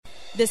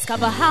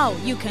Discover how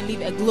you can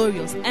live a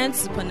glorious and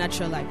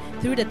supernatural life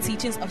through the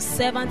teachings of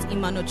Servant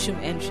Emmanuel Chum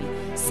Entry.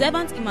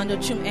 Servant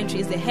Emmanuel Chum Entry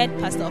is the head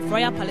pastor of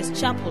Royal Palace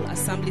Chapel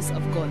Assemblies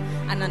of God,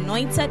 an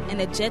anointed,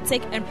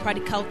 energetic, and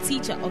practical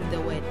teacher of the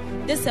Word.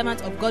 This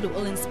servant of God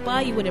will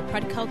inspire you with the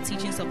practical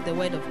teachings of the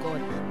Word of God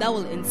that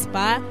will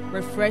inspire,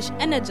 refresh,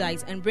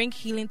 energize, and bring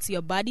healing to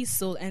your body,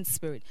 soul, and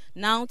spirit.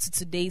 Now to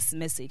today's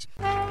message.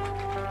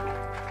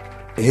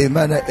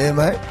 Amen.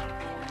 Amen.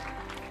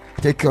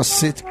 Take your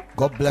seat.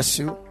 God bless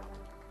you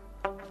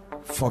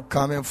for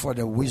coming for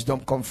the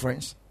Wisdom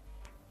Conference.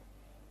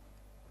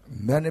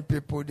 Many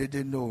people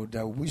didn't know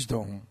that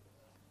wisdom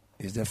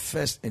is the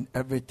first in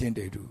everything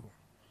they do.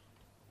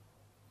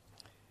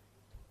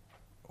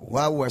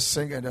 While we're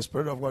singing, the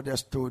Spirit of God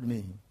just told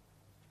me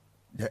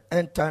the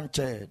end time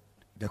church,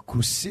 the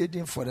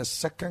crusading for the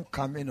second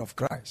coming of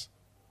Christ,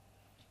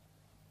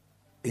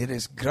 it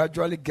is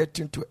gradually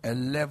getting to a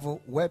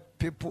level where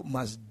people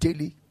must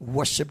daily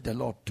worship the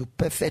Lord to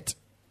perfect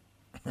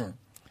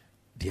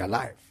their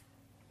life.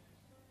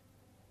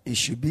 It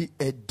should be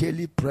a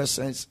daily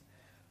presence.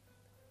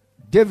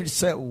 David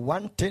said,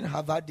 one thing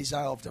have I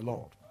desire of the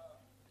Lord,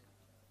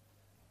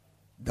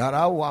 that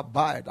I will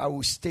abide, I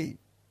will stay,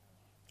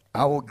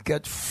 I will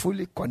get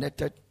fully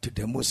connected to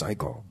the Most High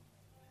God.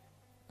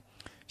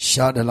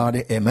 Shout aloud,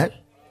 amen.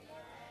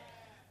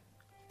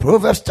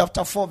 Proverbs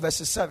chapter 4 verse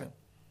 7.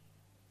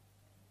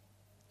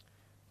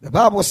 The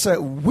Bible says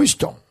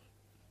wisdom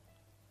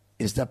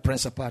is the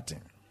principal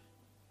thing.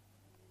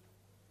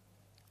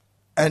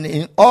 And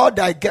in all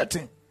thy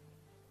getting,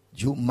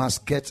 you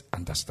must get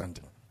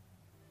understanding.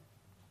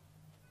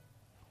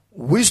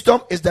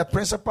 Wisdom is the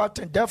principal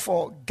thing.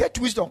 Therefore, get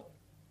wisdom.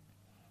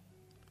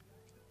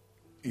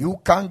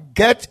 You can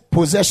get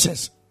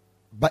possessions,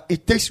 but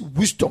it takes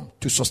wisdom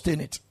to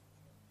sustain it.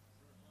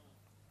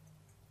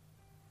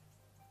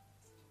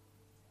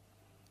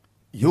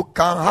 You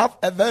can have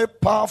a very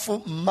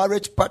powerful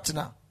marriage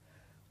partner,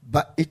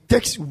 but it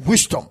takes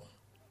wisdom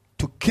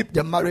to keep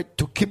the marriage,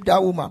 to keep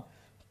that woman,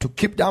 to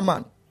keep that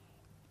man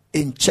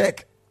in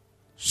check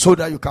so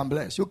that you can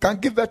bless. You can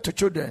give birth to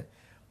children,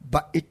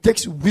 but it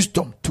takes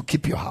wisdom to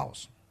keep your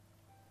house.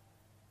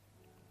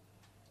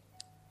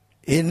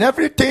 In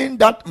everything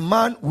that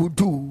man will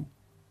do,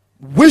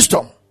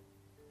 wisdom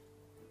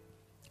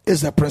is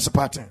the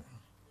principal thing.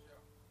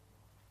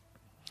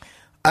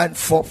 And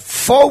for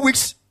 4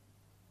 weeks,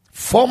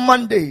 4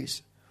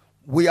 Mondays,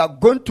 we are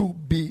going to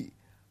be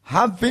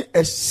having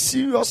a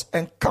serious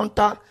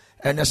encounter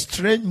and a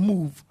strange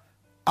move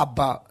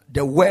about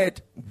the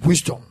word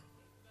wisdom.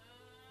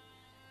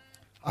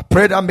 I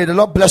pray that may the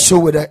Lord bless you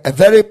with a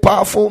very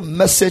powerful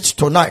message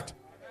tonight.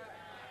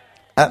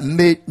 And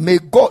may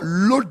God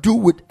load you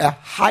with a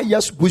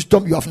highest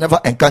wisdom you have never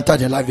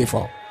encountered in life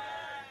before.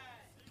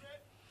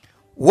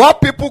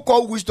 What people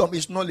call wisdom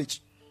is knowledge.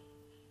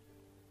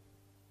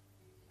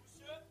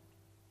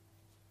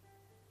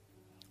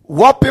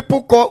 What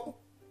people call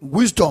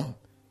wisdom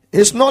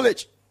is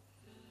knowledge.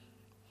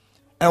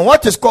 And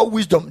what is called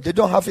wisdom, they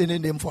don't have any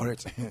name for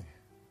it.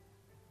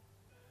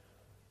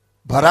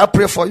 But I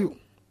pray for you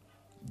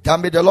that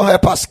may the Lord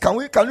help us. Can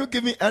you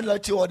give me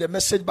NLT or the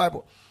Message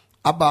Bible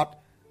about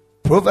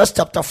Proverbs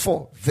chapter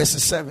 4 verse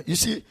 7? You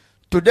see,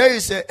 today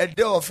is a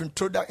day of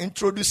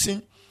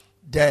introducing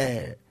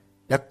the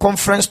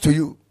conference to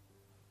you.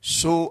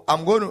 So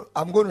I'm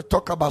going to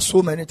talk about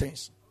so many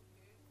things.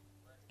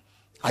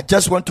 I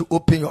just want to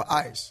open your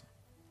eyes.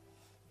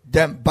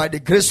 Then by the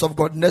grace of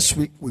God, next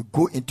week we'll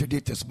go into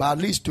details. But at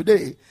least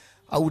today,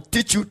 I will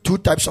teach you 2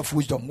 types of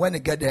wisdom. When I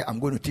get there, I'm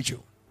going to teach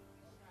you.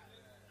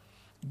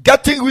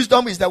 Getting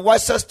wisdom is the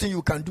wisest thing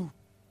you can do.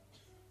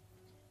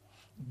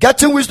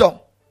 Getting wisdom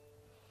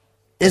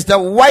is the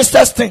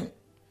wisest thing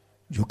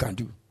you can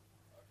do.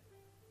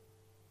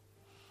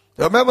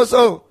 Remember,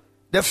 so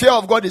the fear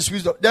of God is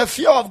wisdom. The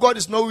fear of God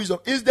is no wisdom.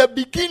 It's the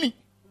beginning.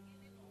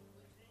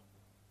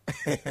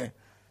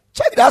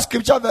 Check that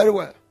scripture very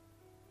well.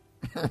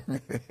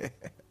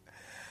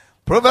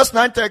 Proverbs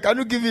 9:10. Can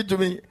you give it to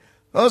me?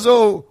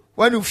 Also,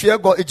 when you fear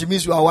God, it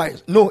means you are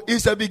wise. No,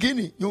 it's a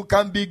beginning. You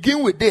can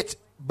begin with it,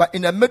 but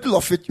in the middle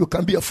of it, you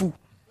can be a fool.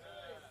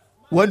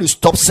 When you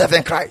stop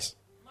serving Christ.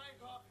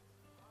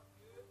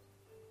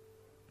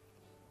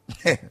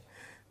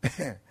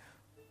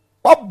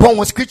 What born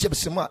was scripture?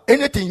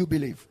 Anything you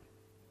believe.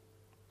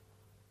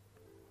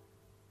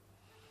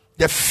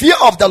 The fear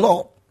of the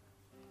Lord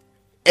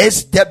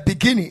is the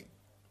beginning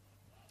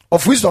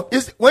of wisdom.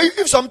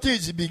 If something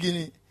is the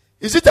beginning,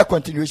 is it a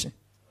continuation?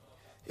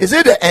 Is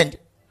it the end?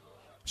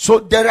 So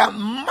there are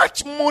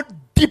much more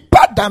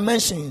deeper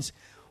dimensions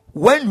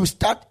when you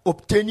start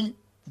obtaining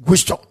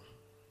wisdom.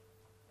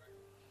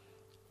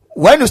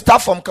 When you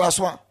start from class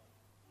 1,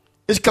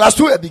 is class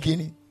 2 a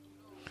beginning?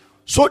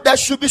 So there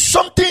should be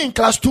something in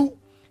class 2,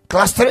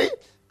 class 3,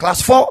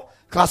 class 4,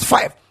 class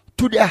 5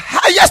 to the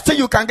highest thing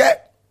you can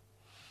get.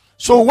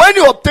 So when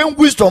you obtain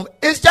wisdom,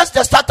 it's just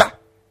the starter.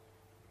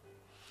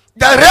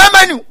 The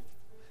revenue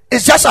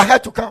is just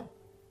ahead to come.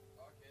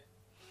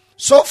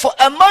 So for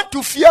a man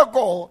to fear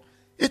God,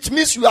 it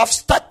means you have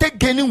started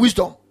gaining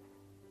wisdom.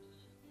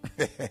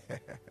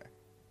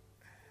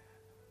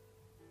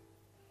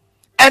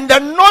 And the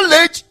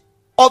knowledge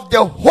of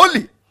the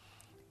holy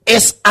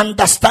is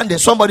understanding.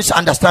 Somebody's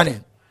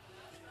understanding.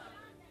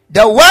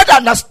 The word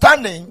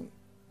understanding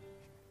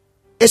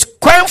is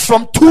coined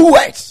from two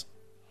words: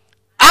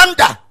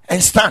 under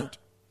and stand.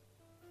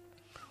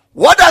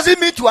 What does it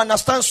mean to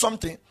understand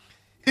something?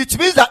 It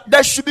means that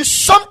there should be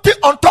something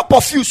on top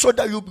of you so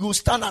that you will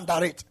stand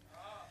under it.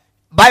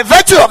 By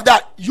virtue of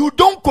that, you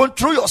don't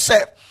control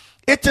yourself.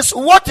 It is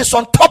what is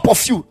on top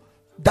of you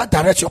that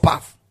directs your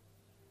path.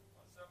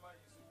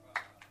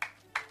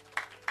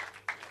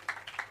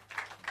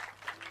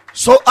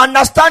 So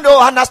understand. Do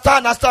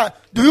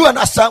you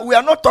understand? We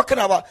are not talking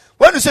about,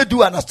 when you say do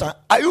you understand,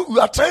 you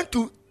are trying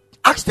to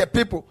ask the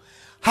people,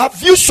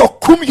 have you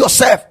succumbed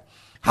yourself?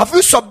 Have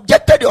you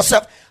subjected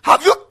yourself?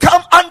 Have you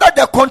come under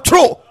the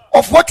control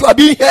of what you are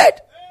being heard?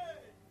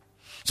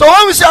 So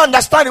when we say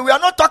understanding, we are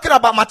not talking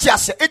about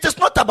Matthias. It is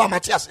not about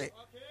Matthias.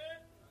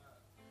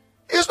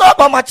 It's not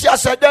about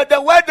Matthias.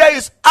 The word there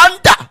is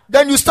under,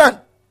 then you stand.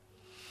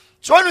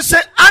 So when you say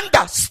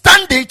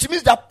understanding, it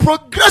means that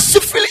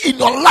progressively in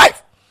your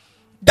life,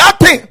 that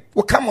thing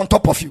will come on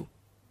top of you.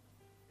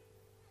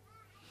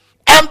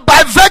 And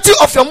by virtue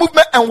of your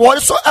movement and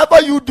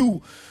whatsoever you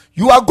do,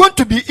 you are going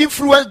to be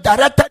influenced,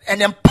 directed,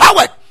 and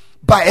empowered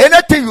by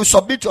anything you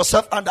submit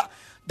yourself under.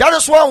 That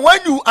is why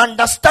when you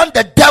understand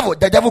the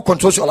devil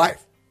controls your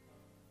life.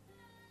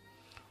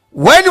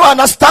 When you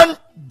understand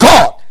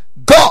God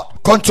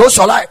controls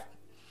your life.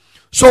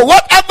 So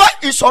whatever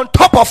is on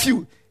top of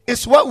you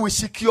is what we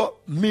secure,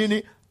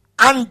 meaning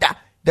under,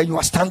 then you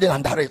are standing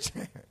under it.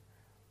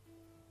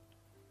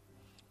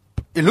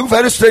 It looks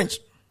very strange,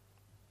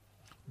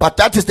 but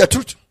that is the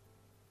truth.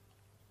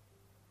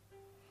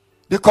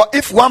 Because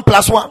if 1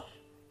 + 1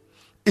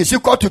 is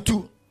equal to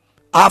 2,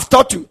 I have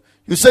taught you.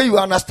 You say you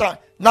understand.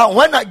 Now,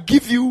 when I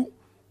give you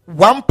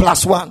 1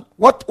 + 1,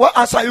 what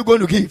answer are you going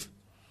to give?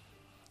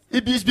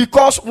 It is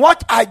because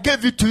what I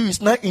gave it to you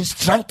is not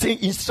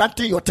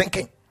instructing your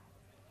thinking.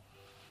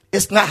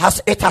 It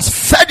has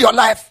fed your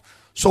life.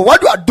 So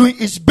what you are doing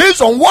is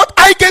based on what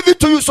I gave it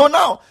to you. So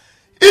now,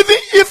 even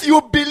if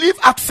you believe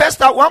at first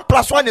that 1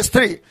 + 1 is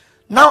 3,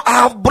 now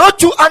I have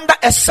brought you under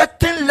a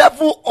certain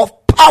level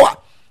of power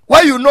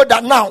where you know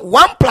that now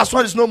 1 +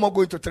 1 is no more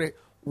going to 3.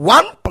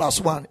 1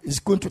 + 1 is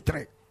going to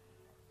 3.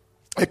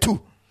 A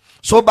 2.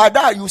 So by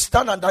that you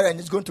stand under it and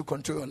it's going to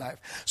control your life.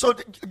 So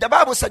the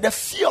Bible said the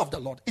fear of the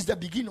Lord is the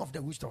beginning of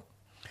the wisdom.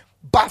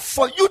 But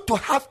for you to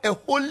have a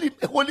holy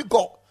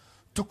God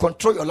to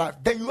control your life,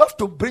 then you have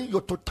to bring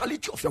your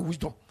totality of your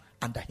wisdom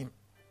under him.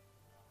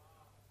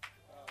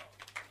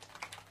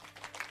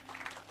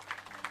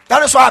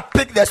 That is why I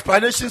picked the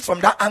explanations from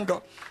that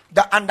angle,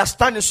 the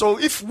understanding. So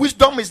if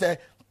wisdom is the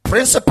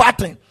principal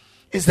thing,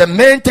 is the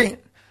main thing,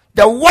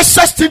 the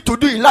worst thing to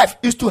do in life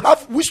is to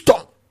have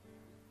wisdom.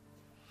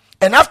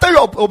 And after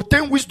you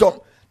obtain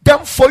wisdom,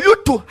 then for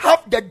you to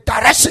have the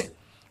direction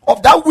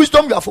of that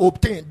wisdom you have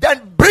obtained,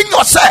 then bring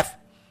yourself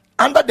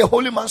under the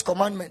holy man's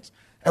commandments.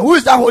 And who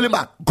is that holy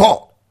man?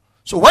 God.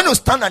 So when you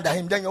stand under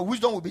him, then your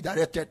wisdom will be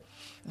directed.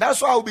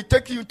 That's why I will be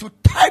taking you to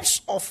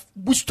types of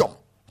wisdom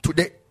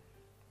today.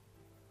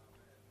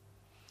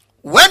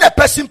 When a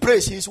person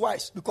prays, he is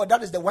wise, because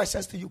that is the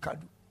wisest thing you can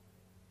do.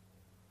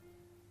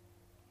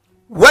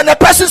 When a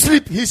person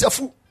sleeps, he is a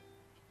fool.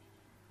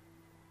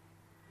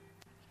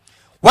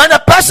 When a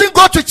person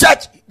goes to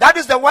church, that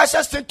is the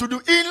wisest thing to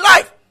do in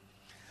life.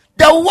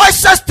 The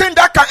wisest thing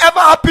that can ever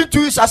happen to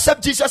you is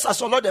accept Jesus as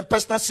your Lord and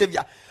personal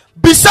Savior.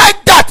 Besides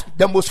that,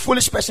 the most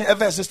foolish person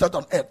ever existed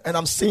on earth. And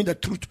I'm saying the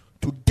truth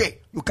today.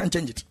 You can't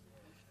change it.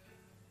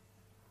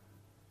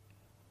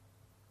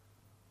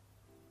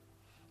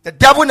 The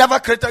devil never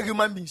created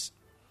human beings.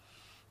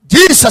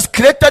 Jesus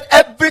created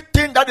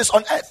everything that is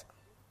on earth.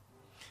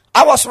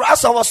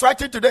 As I was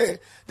writing today,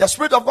 the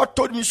Spirit of God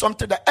told me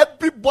something, that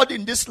everybody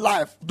in this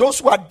life, those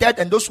who are dead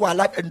and those who are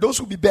alive and those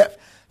who will be birthed,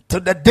 till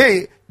the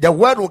day the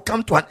world will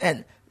come to an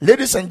end.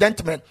 Ladies and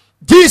gentlemen,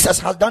 Jesus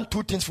has done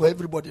 2 things for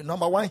everybody.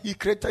 Number 1, he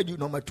created you.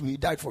 Number 2, he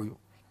died for you.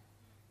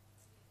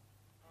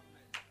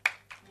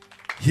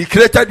 He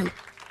created you.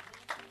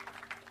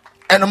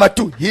 And number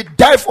 2, he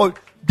died for you.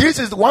 This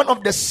is one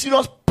of the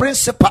serious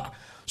principles.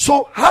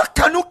 So how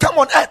can you come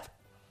on earth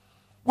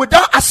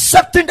without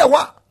accepting the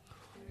one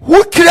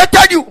who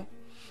created you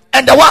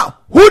and the one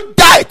who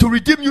died to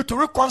redeem you, to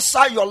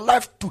reconcile your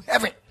life to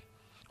heaven,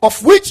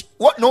 of which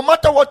no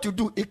matter what you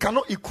do, it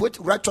cannot equate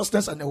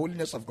righteousness and the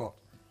holiness of God.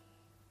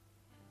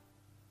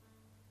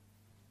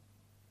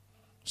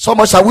 So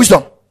much of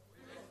wisdom.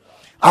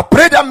 I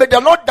pray that may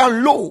the Lord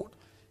download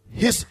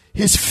his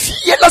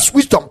fearless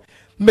wisdom.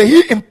 May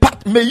he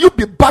impart, may you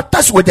be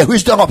baptized with the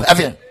wisdom of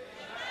heaven.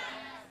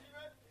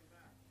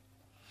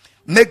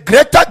 May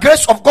greater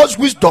grace of God's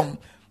wisdom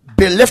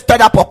be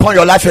lifted up upon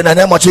your life in the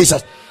name of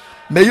Jesus.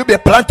 May you be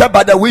planted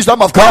by the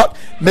wisdom of God.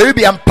 May you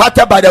be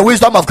imparted by the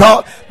wisdom of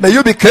God. May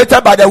you be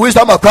created by the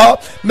wisdom of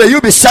God. May you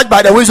be set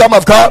by the wisdom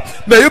of God.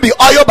 May you be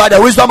oiled by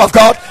the wisdom of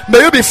God. May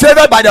you be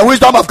favored by the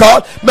wisdom of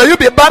God. May you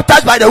be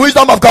baptized by the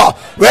wisdom of God.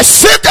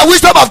 Receive the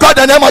wisdom of God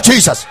in the name of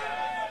Jesus.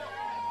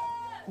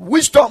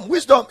 Wisdom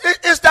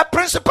is the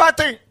principal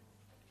thing.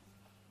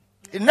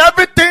 In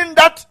everything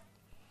that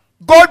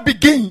God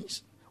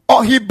begins,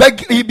 or he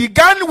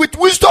began with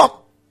wisdom.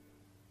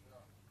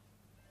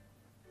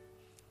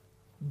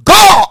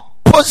 God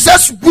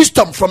possessed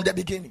wisdom from the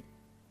beginning.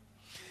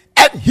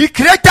 And he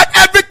created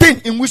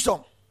everything in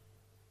wisdom.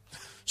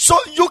 So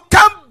you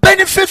can't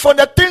benefit from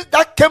the things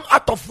that came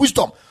out of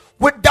wisdom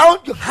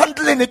without you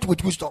handling it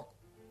with wisdom.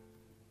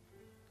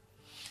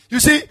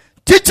 You see,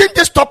 teaching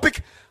this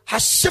topic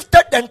has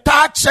shifted the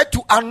entire church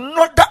to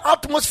another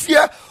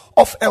atmosphere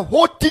of a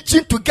whole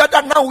teaching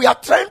together. Now we are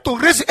trying to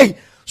raise it.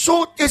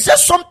 So is there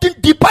something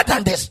deeper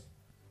than this?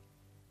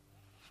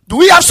 Do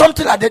we have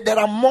something like that? There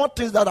are more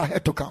things that are here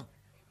to come.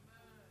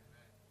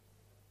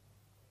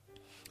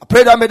 I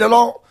pray that may the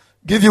Lord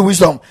give you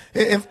wisdom.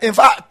 In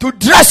fact, to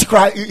dress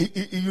Christ,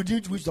 you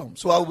need wisdom.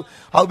 So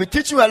I'll be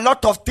teaching you a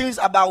lot of things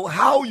about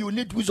how you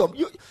need wisdom.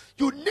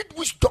 You need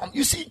wisdom.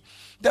 You see,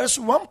 there's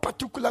one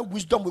particular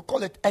wisdom, we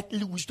call it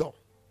earthly wisdom.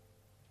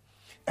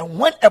 And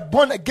when a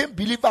born again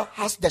believer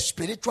has the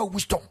spiritual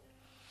wisdom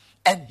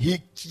and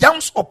he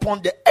jumps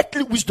upon the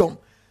earthly wisdom,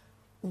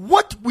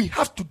 what we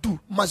have to do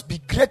must be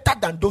greater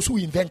than those who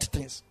invent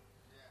things.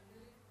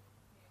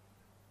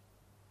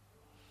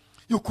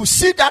 You could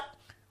see that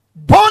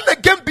born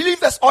again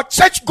believers or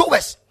church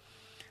goers,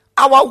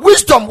 our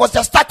wisdom was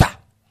the starter,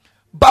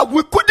 but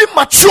we couldn't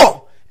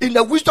mature in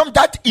the wisdom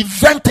that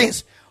invent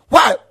things.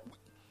 Why?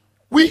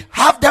 We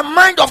have the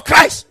mind of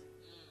Christ.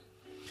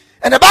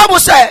 And the Bible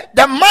says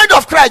the mind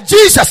of Christ,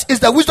 Jesus, is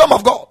the wisdom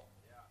of God.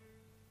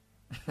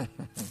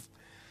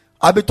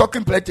 I'll be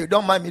talking plenty.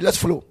 Don't mind me. Let's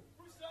flow.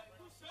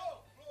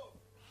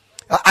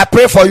 I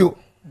pray for you.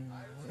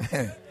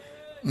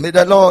 May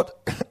the Lord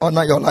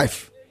honor your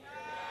life.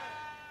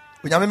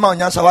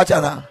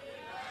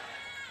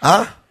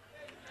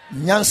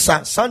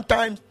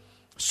 Sometimes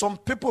some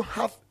people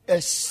have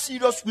a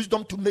serious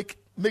wisdom to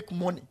make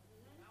money.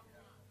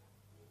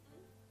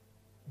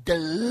 The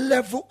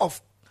level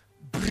of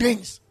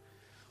brains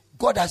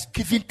God has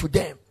given to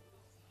them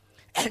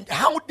and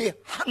how they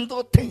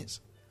handle things.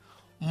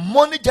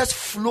 Money just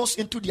flows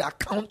into the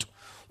account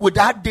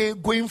without they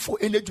going for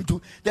any to do.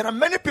 There are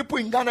many people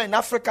in Ghana, in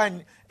Africa,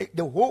 and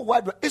the whole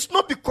wide world. It's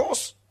not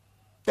because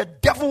the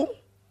devil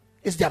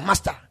is their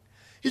master.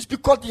 It's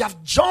because they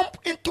have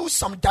jumped into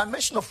some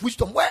dimension of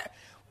wisdom where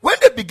when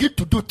they begin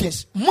to do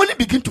things, money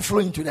begin to flow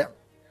into them.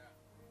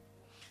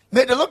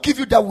 May the Lord give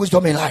you that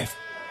wisdom in life.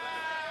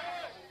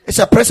 It's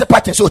a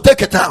principal thing, so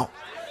take it now.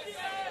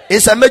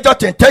 It's a major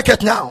thing, take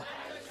it now.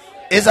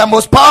 It's the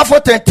most powerful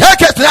thing,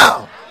 take it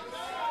now.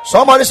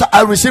 Somebody say,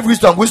 I receive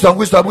wisdom. Wisdom.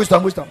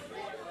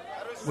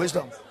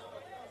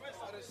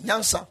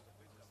 Nyansa.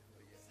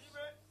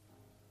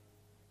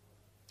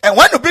 And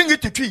when you bring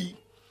it to tree,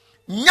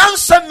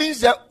 Nyansa means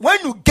that when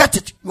you get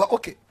it, you are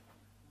okay.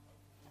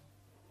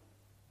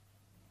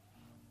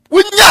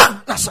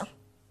 Winya nasa.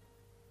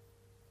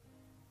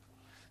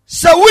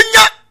 So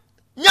winya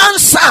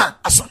nyansa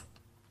asa.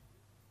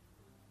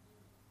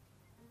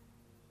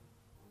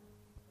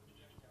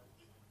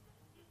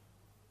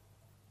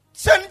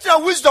 Send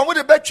your wisdom with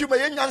the bet you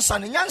may nyansa.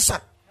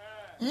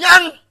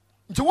 Nyan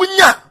to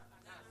winya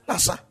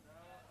nasa.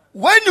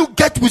 When you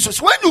get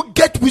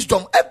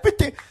wisdom,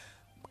 everything.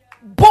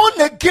 Born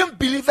again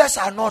believers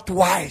are not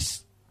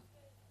wise.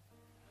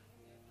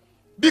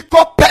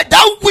 Because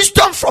that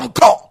wisdom from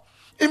God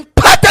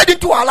imparted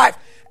into our life,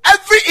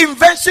 every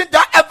invention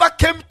that ever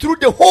came through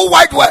the whole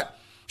wide world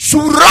should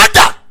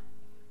rather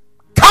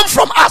come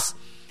from us.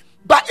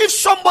 But if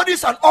somebody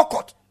is an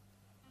occult,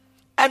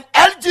 an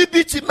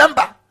LGBT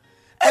member,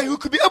 and you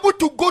could be able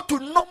to go to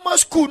normal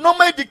school,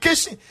 normal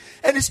education,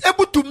 and is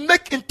able to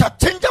make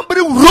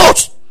interchangeable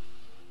roads,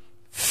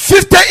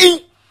 50 in,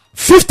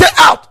 50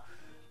 out,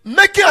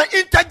 making an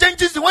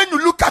interchanges. When you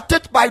look at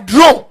it by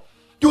drone,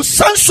 you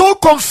sound so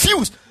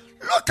confused.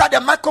 Look at the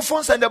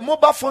microphones and the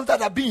mobile phones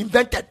that are being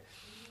invented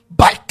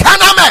by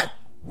carnal men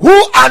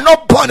who are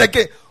not born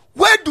again.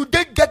 Where do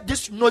they get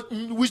this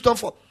wisdom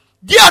from?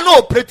 They are not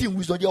operating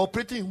wisdom, they are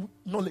operating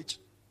knowledge.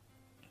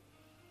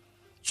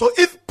 So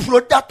if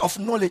product of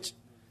knowledge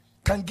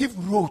can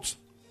give roads,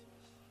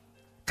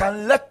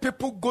 can let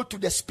people go to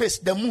the space,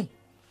 the moon,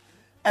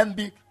 and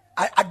be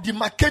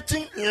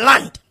demarcating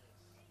land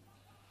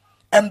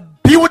and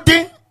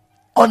building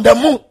on the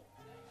moon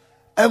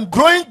and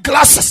growing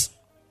glasses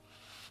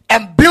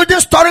and building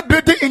story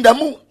building in the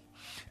moon,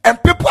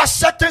 and people are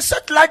setting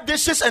satellite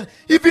dishes and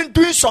even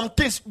doing some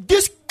things.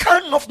 This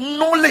kind of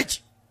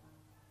knowledge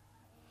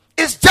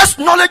is just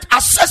knowledge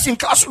accessed in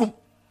classroom.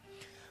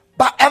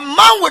 But a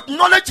man with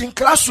knowledge in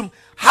classroom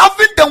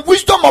having the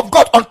wisdom of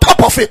God on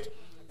top of it,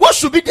 what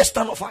should be the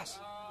stand of us?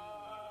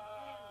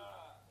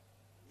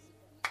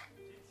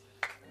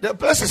 The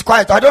place is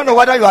quiet. I don't know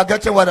whether you are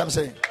getting what I'm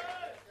saying.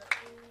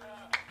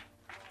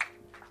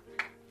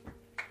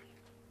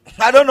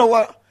 I don't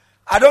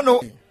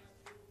know.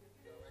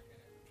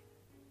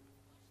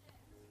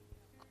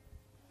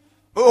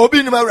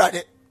 Obi ni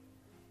mawrade.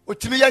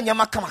 Otimi ya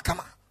nyama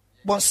kama.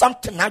 But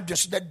something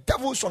happens. The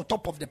devil is on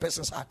top of the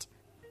person's heart.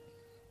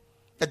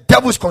 The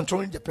devil is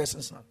controlling the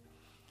person's hand.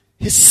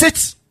 He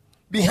sits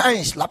behind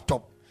his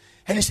laptop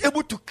and is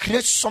able to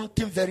create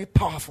something very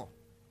powerful.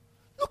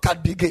 Look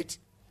at Bill Gates.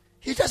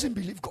 He doesn't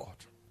believe God.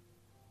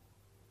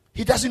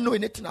 He doesn't know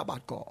anything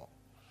about God.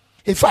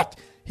 In fact,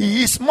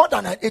 he is more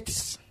than an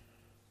atheist.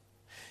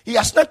 He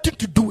has nothing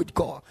to do with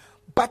God.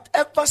 But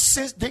ever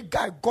since the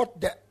guy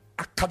got the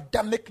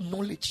academic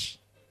knowledge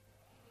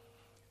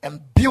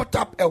and built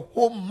up a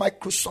whole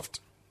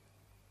Microsoft,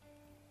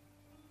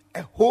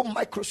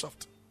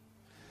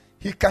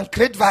 he can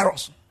create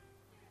virus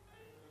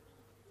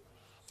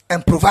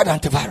and provide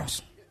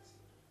antivirus.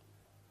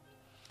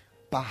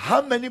 But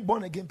how many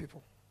born again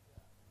people?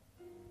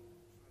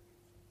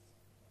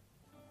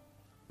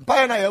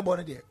 When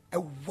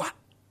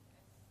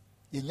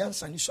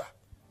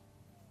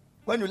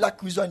you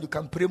lack wisdom, you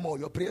can pray more.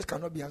 Your prayers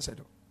cannot be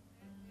answered.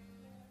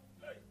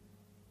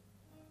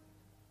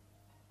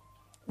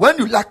 When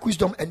you lack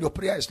wisdom and your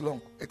prayer is long,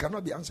 it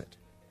cannot be answered.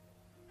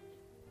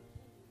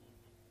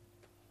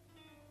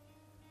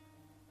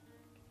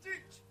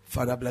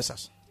 Father, bless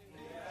us.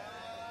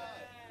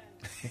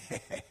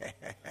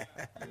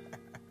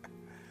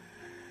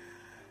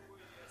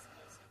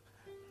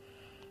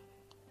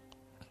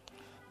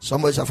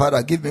 Somebody said,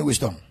 Father, give me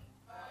wisdom.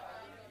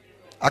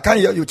 I can't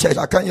hear you, church.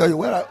 I can't hear you.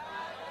 Where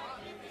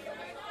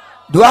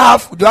do I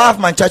have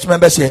my church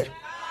members here?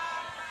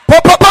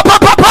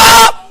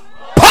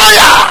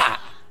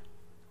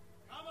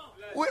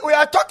 We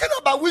are talking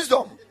about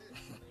wisdom.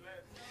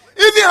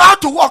 Even how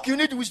to walk, you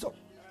need wisdom.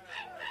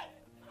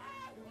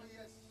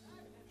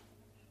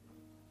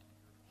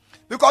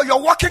 Because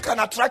your walking can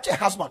attract a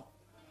husband.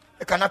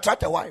 It can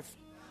attract a wife.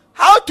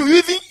 How to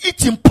even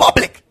eat in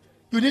public,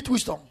 you need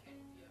wisdom.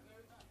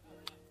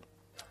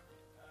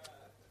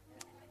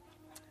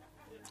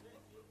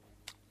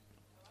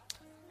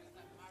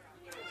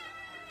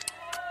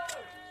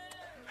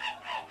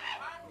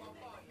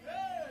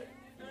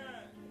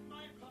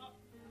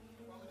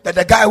 That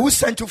the guy who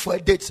sent you for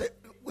a date said,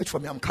 wait for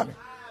me, I'm coming.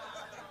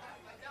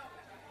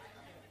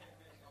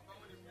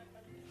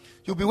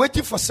 You'll be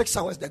waiting for 6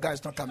 hours, the guy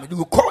is not coming. You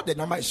will call, the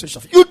number is switched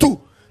off. You too,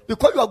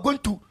 because you're going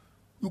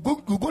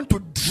to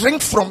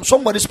drink from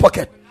somebody's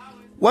pocket.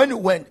 When you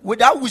went,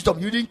 without wisdom,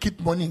 you didn't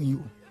keep money in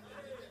you.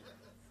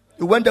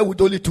 You went there with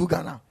only 2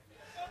 Ghana.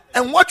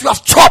 And what you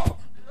have chopped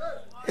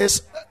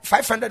is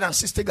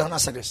 560 Ghana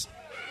cedis.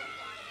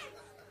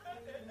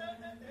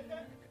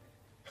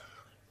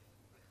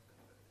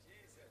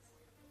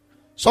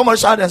 Somebody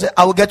shout and say,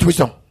 I will get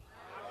wisdom.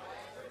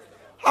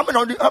 How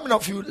many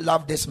of you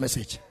love this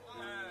message?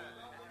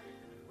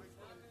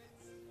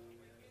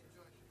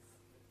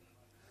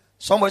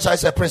 Somebody shout,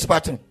 say, Prince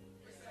Patton.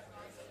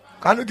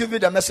 Can you give me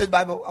the message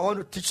Bible? I want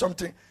to teach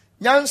something.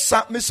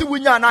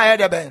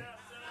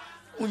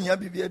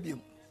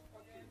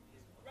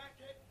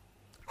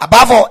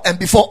 Above all and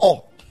before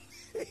all.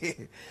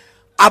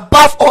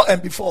 Above all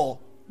and before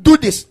all. Do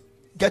this.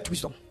 Get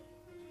wisdom.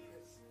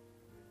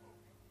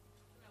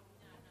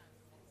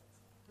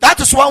 That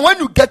is why when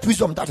you get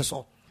wisdom, that is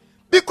all.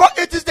 Because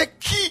it is the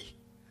key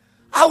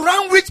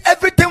around which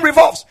everything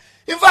revolves.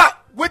 In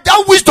fact,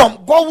 without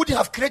wisdom, God would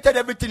have created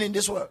everything in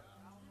this world.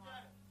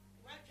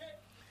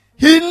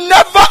 He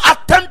never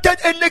attempted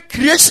any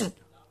creation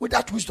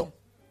without wisdom.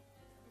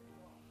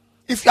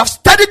 If you have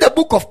studied the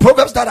book of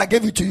Proverbs that I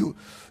gave it to you,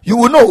 you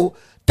will know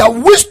that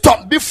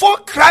wisdom, before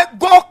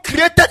God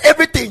created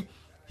everything,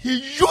 He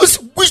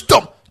used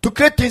wisdom to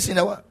create things in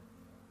the world.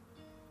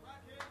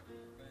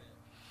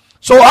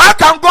 So how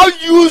can God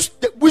use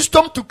the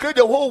wisdom to create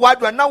the whole wide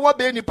world? Now what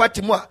be any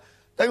party more?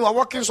 Then you are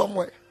working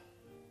somewhere.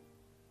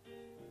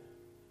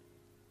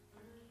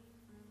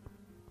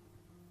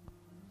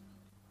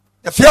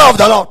 The fear of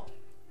the Lord.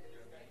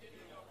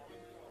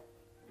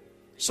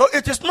 So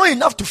it is not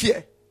enough to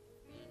fear.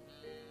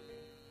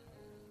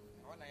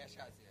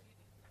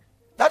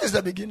 That is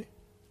the beginning.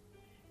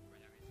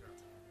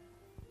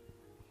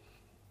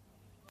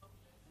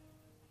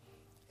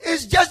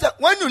 It's just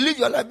that when you live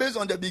your life based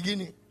on the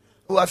beginning,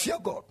 you will fear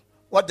God.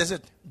 What does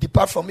it?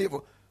 Depart from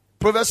evil.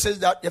 Proverbs says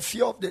that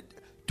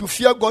to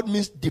fear God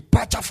means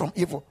departure from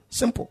evil.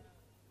 Simple.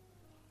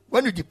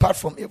 When you depart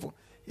from evil,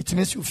 it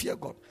means you fear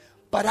God.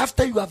 But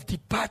after you have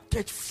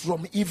departed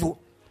from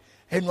evil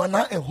and you are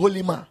now a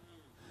holy man,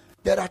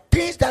 there are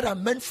things that are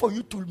meant for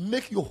you to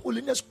make your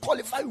holiness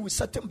qualify you with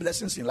certain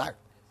blessings in life.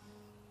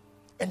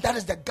 And that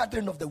is the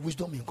gathering of the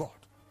wisdom in God.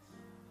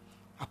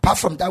 Apart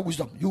from that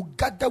wisdom, you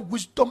gather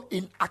wisdom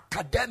in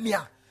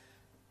academia.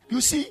 You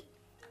see,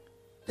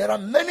 there are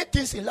many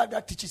things in life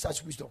that teaches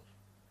us wisdom.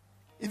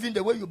 Even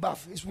the way you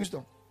bath is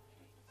wisdom.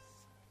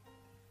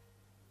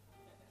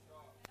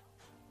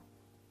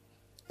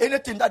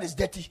 Anything that is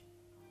dirty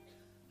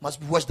must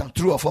be washed down.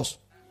 True of us.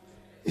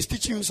 It's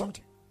teaching you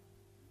something.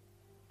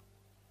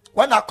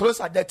 When our clothes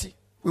are dirty,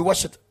 we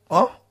wash it.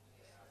 Huh?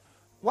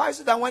 Why is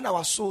it that when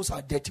our souls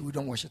are dirty, we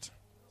don't wash it?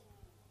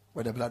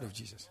 With the blood of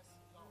Jesus.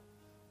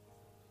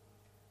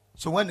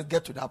 So when you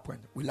get to that point,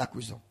 we lack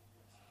wisdom.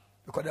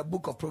 Because the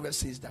book of Proverbs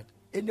says that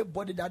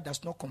anybody that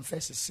does not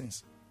confess his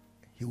sins,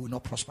 he will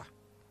not prosper.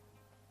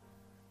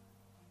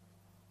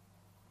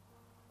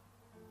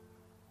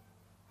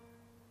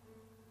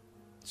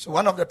 So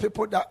one of the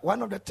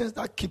things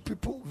that keep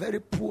people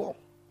very poor,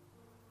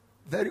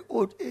 very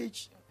old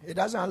age, it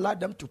doesn't allow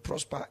them to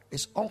prosper,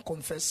 is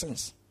unconfessed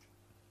sins.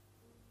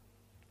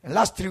 In the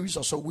last 3 weeks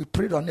or so, we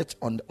prayed on it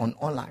on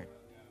online.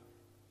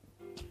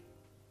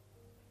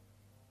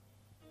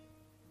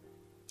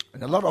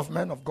 And a lot of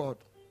men of God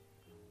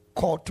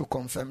called to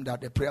confirm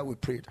that the prayer we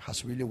prayed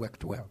has really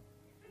worked well.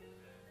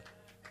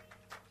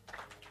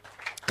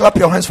 Clap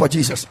your hands for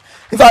Jesus.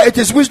 In fact, it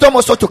is wisdom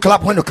also to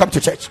clap when you come to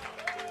church.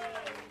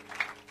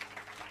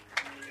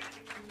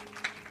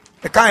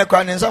 Keep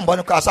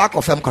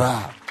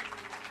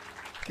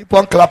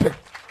on clapping.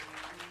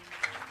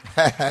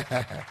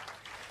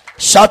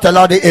 Shout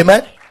aloud,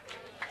 amen.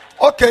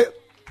 Okay,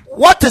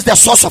 what is the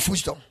source of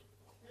wisdom?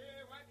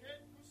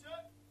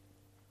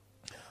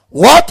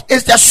 What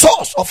is the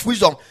source of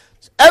wisdom?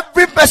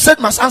 Every person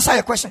must answer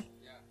a question.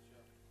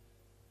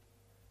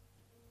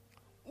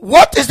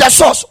 What is the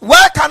source?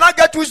 Where can I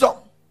get wisdom?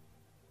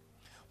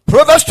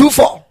 Proverbs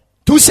 2:4,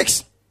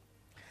 2:6.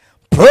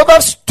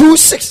 Proverbs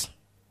 2:6.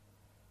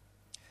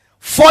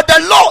 For the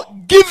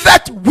Lord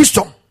giveth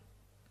wisdom.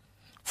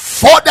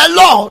 For the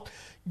Lord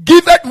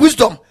giveth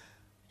wisdom.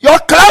 Your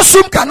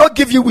classroom cannot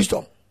give you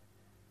wisdom.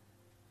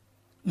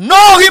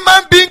 No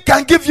human being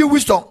can give you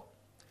wisdom.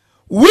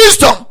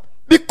 Wisdom,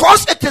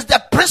 because it is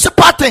the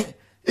principal thing,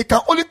 it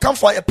can only come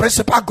from a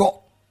principal God.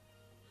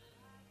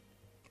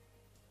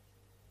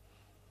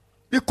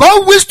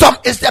 Because wisdom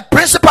is the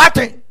principal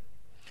thing,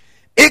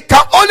 it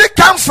can only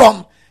come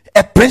from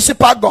a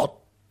principal God.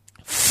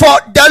 For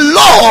the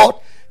Lord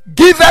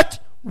giveth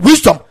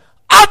wisdom.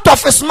 Out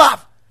of his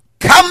mouth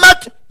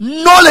cometh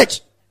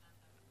knowledge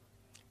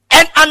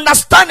and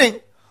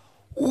understanding.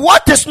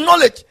 What is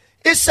knowledge?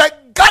 It's a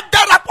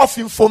gather up of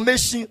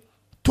information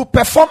to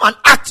perform an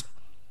act.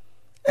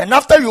 And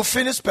after you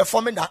finish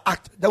performing that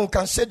act, then we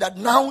can say that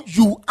now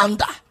you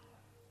under.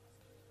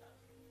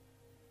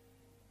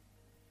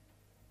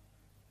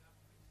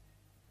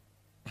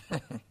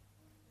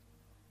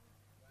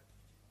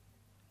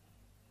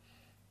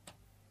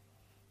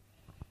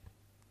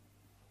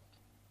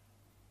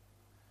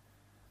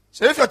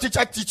 So if your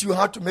teacher teach you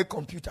how to make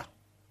computer,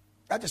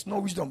 that is no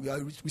wisdom. You are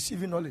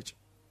receiving knowledge.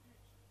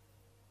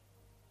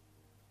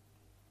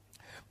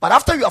 But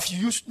after you have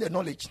used the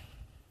knowledge,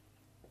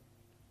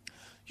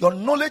 your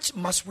knowledge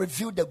must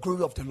reveal the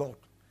glory of the Lord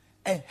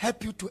and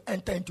help you to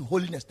enter into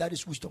holiness. That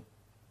is wisdom.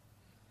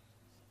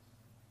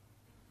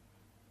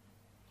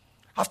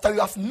 After you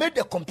have made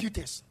the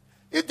computers,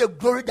 if the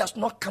glory does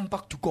not come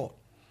back to God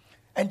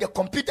and the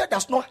computer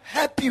does not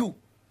help you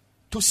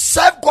to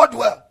serve God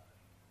well,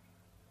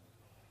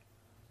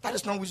 that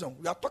is not wisdom.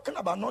 We are talking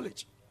about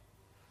knowledge.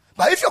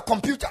 But if your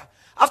computer,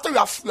 after you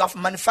have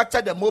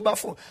manufactured the mobile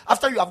phone,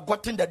 after you have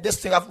gotten this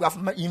thing, you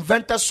have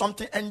invented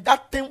something, and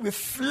that thing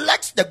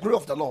reflects the glory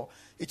of the Lord,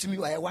 it means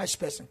you are a wise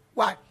person.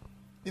 Why?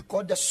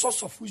 Because the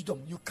source of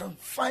wisdom, you can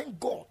find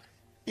God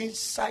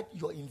inside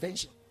your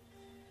invention.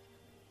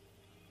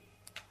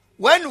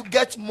 When you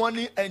get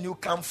money and you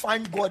can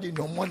find God in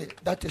your money,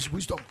 that is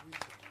wisdom.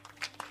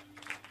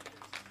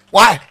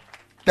 Why?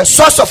 The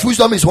source of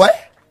wisdom is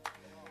where?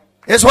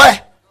 Is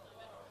where?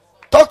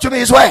 Talk to me,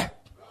 is where?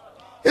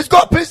 It's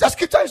God. Please, the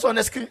scripture is on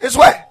the screen. It's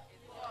where?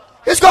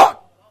 It's God.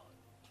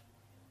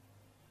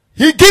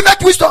 He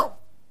giveth wisdom.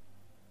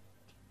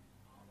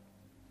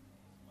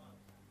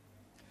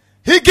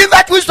 He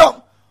giveth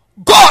wisdom.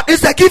 God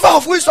is the giver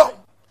of wisdom.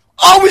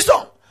 All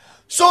wisdom.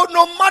 So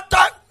no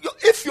matter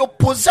if your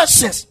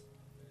possessions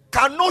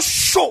cannot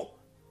show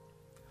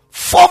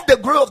forth the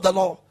glory of the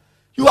Lord,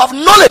 you have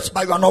knowledge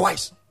but you are not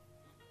wise.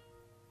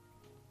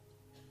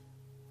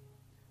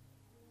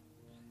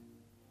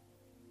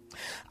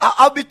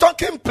 I'll be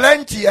talking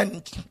plenty,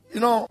 and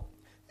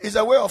it's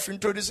a way of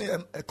introducing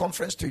a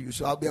conference to you.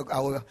 So I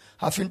will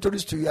have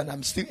introduced to you, and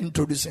I'm still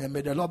introducing. And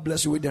may the Lord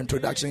bless you with the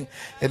introduction,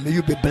 and may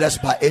you be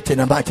blessed by it in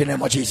the mighty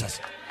name of Jesus.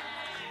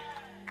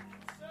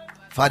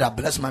 Father,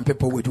 bless my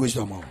people with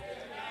wisdom.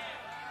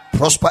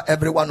 Prosper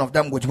every one of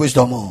them with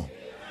wisdom.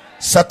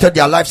 Settle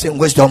their lives in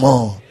wisdom.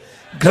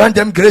 Grant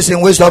them grace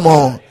in wisdom.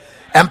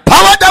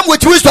 Empower them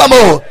with wisdom.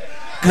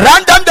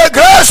 Grant them the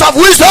grace of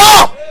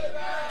wisdom.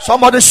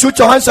 Somebody shoot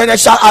your hands and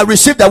shout, I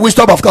receive the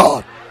wisdom of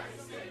God.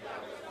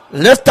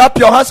 Lift up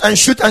your hands and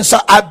shoot and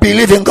shout, I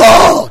believe in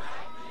God.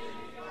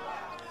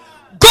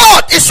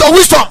 God is your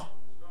wisdom.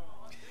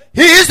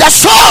 He is the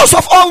source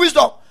of all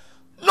wisdom.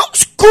 No,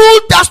 school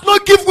does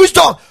not give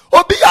wisdom.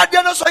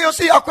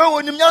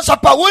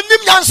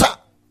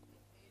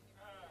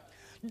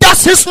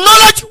 Does his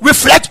knowledge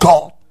reflect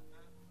God?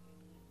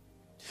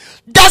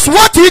 Does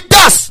what he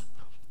does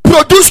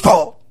produce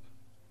God?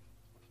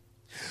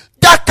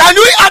 That can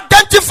we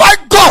identify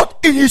God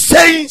in his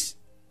sayings?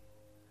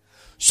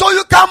 So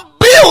you can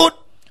build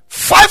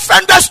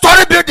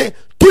 500-story building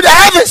to the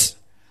heavens.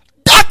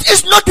 That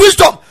is not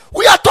wisdom.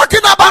 We are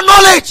talking about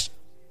knowledge.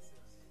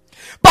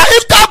 But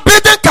if that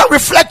building can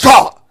reflect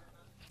God,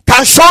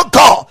 can show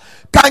God,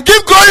 can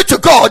give glory to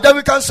God, then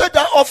we can say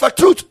that of a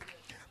truth.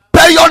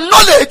 By your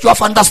knowledge, you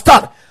have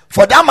understand.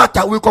 For that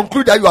matter, we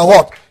conclude that you are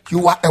what?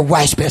 You are a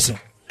wise person.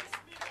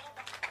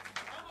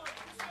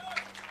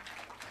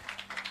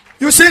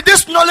 You see,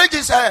 this knowledge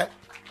is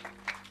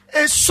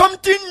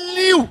something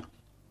new.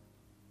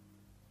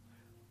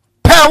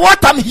 Per what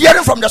I'm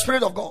hearing from the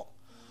Spirit of God.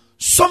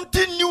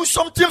 Something new,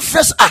 something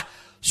fresh.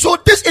 So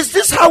is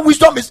this how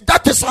wisdom is?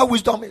 That is how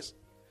wisdom is.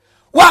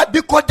 Why?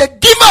 Because the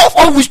giver of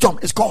all wisdom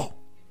is God.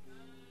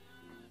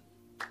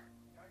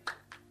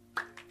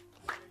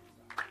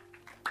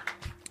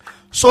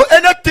 So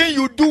anything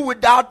you do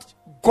without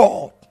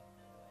God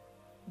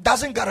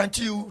doesn't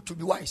guarantee you to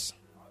be wise.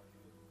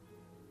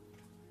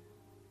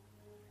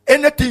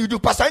 Anything you do,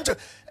 Pastor Angel,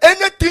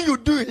 anything you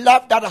do in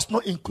life that does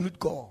not include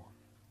God,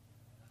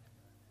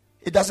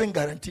 it doesn't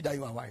guarantee that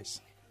you are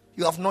wise.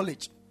 You have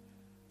knowledge.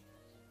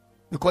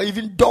 Because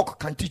even dog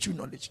can teach you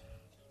knowledge.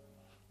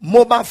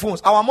 Mobile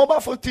phones, our mobile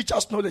phone teach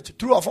us knowledge.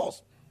 True or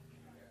false?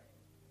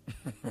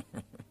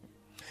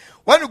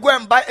 When you go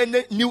and buy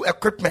any new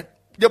equipment,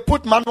 they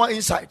put manual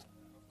inside.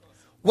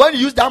 When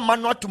you use that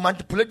manual to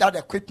manipulate that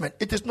equipment,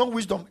 it is not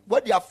wisdom.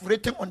 What they have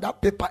written on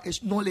that paper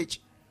is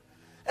knowledge.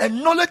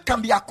 And knowledge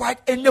can be acquired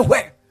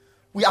anywhere.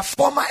 We are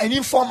formal and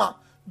informal.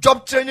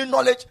 Job training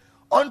knowledge,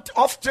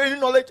 on-off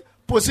training knowledge,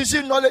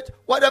 position knowledge,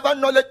 whatever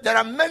knowledge. There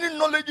are many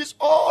knowledges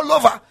all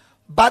over.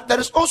 But there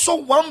is also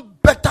one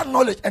better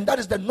knowledge, and that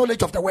is the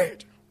knowledge of the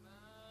word.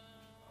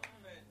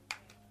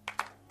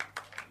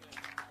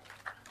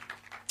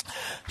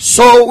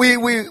 So we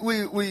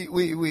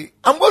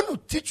I'm going to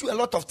teach you a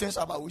lot of things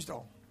about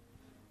wisdom.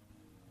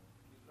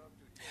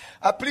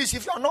 Please,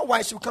 if you are not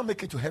wise, you can't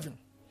make it to heaven.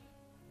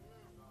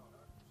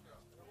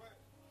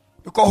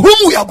 Because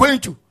whom we are going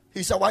to,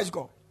 he's a wise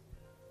God.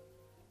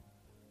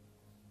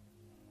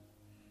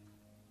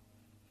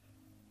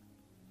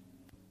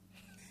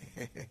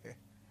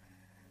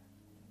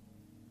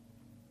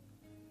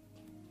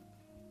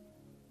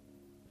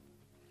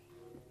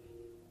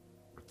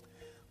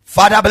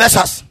 Father, bless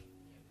us.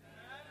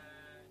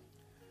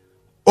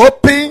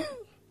 Open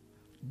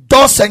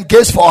doors and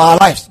gates for our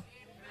lives.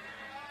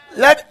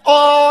 Let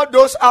all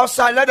those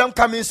outside, let them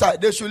come inside.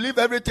 They should leave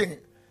everything.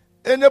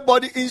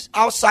 Anybody is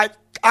outside,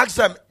 ask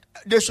them.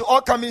 They should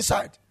all come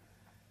inside.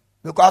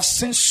 Because I've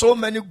seen so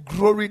many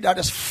glory that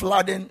is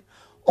flooding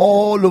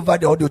all over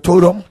the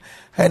auditorium.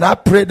 And I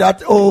pray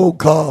that, oh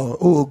God,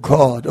 oh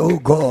God, oh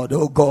God,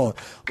 oh God,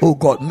 oh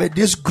God, may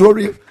this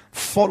glory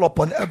fall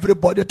upon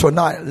everybody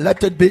tonight.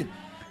 Let it be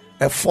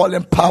a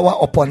falling power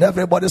upon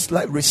everybody's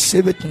life.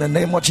 Receive it in the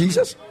name of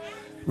Jesus.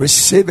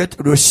 Receive it.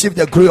 Receive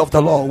the glory of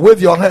the Lord.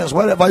 Wave your hands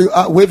wherever you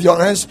are. Wave your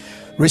hands.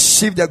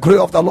 Receive the glory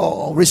of the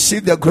Lord.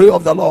 Receive the glory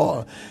of the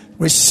Lord.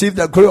 Receive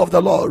the glory of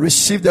the Lord.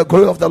 Receive the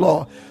glory of the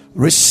Lord.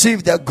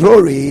 Receive the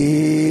glory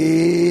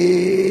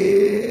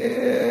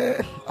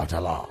of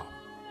the Lord.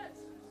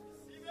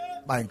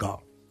 My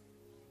God.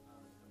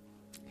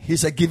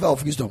 He's a giver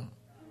of wisdom.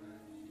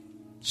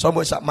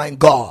 Someone said, my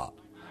God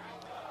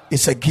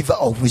is a giver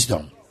of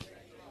wisdom.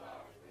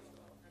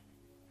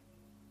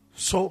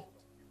 So,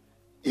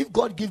 if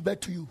God gives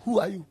back to you, who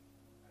are you?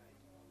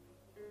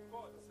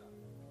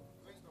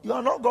 You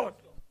are not God.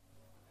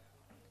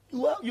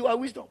 You are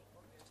wisdom.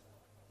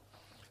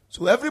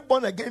 So every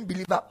born again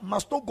believer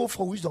must not go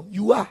for wisdom.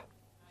 You are.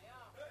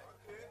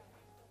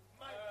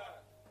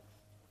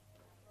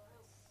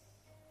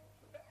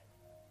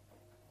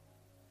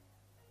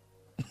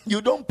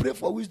 You don't pray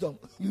for wisdom.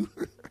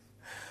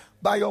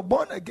 But you're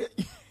born again.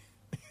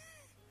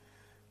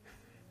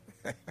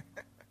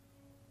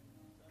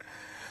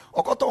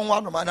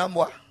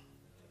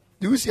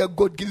 Do you see a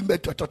God giving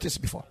birth to a tortoise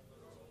before?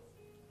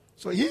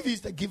 So he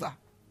is the giver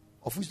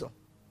of wisdom.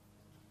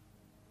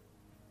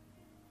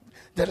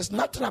 There is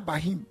nothing about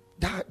him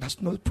that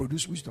does not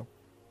produce wisdom.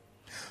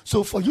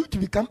 So for you to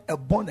become a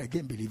born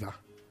again believer,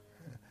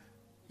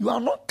 you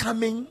are not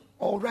coming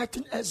or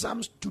writing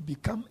exams to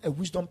become a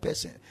wisdom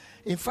person.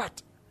 In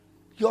fact,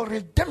 your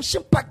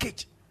redemption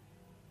package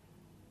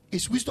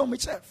is wisdom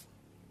itself.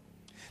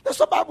 That's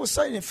what the Bible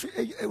says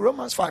in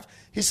Romans 5.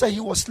 He said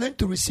he was slain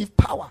to receive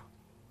power,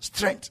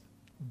 strength,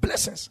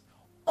 blessings,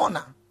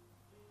 honor,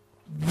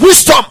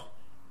 wisdom.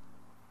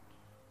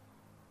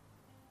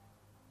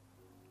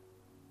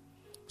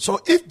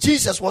 So if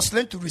Jesus was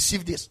slain to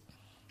receive this,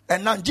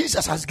 and now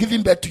Jesus has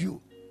given birth to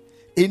you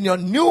in your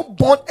new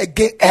born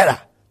again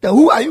era, then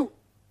who are you?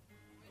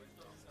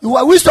 You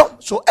are wisdom.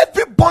 So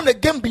every born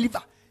again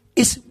believer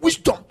is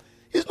wisdom.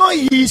 It's not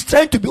he is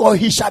trying to be or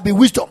he shall be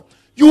wisdom.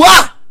 You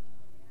are.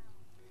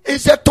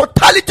 It's a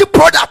totality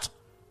product.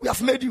 We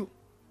have made you.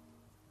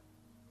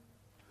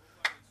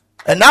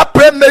 And I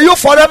pray, may you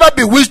forever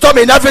be wisdom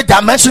in every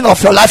dimension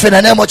of your life in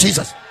the name of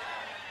Jesus.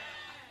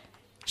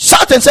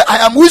 Shout and say, I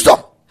am wisdom.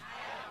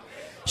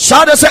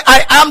 Shout and say,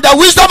 I am the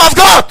wisdom of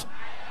God.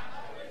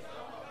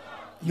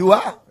 You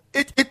are.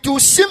 It will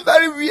seem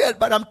very weird,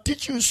 but I'm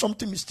teaching you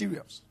something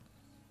mysterious.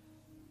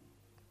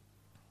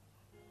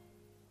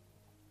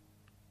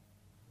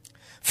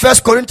 1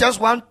 Corinthians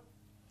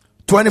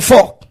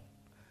 1:24.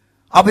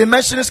 I'll be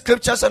mentioning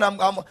scriptures and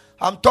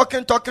I'm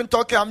talking.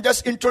 I'm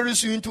just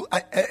introducing you into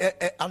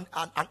an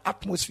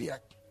atmosphere.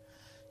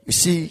 You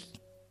see,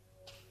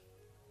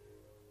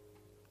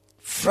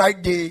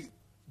 Friday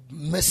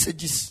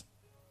messages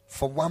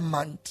for 1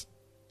 month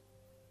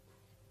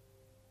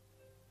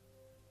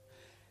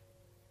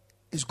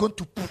is going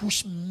to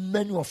push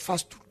many of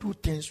us to do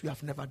things we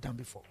have never done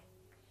before.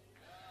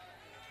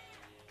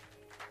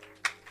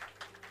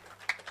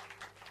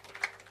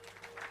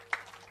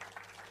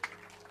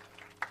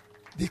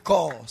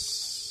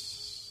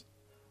 Because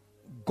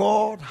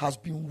God has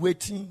been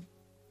waiting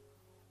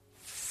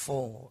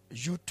for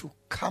you to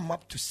come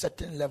up to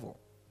certain level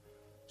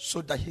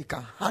so that he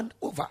can hand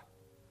over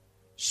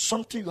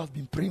something you have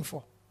been praying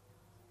for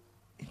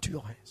into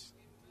your hands.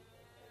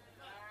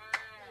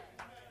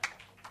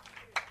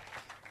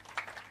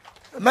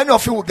 Many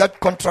of you will get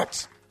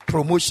contracts,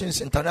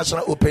 promotions,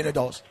 international open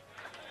doors,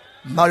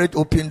 married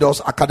open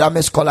doors,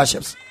 academic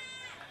scholarships.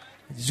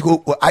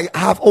 I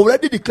have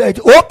already declared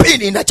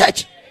open in the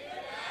church.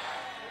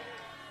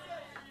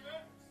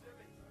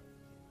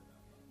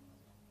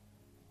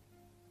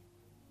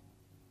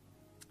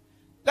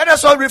 Let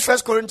us all read 1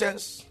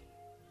 Corinthians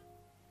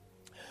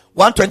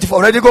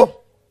 1:24. Ready,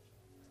 go.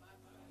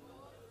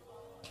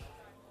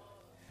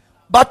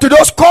 But to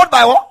those called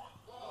by what?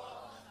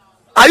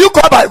 Are you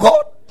called by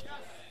God?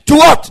 To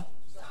what?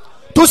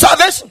 To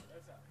salvation.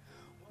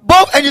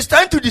 Both, and he's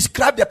trying to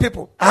describe the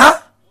people. And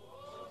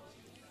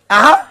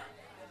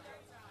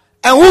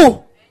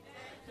who?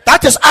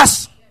 That is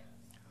us.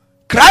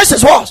 Christ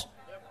is what?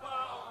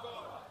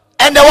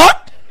 And the what?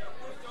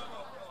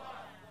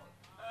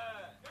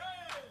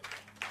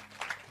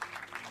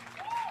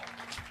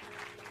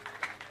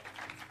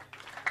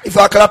 If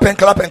you are clapping,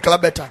 clap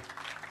better.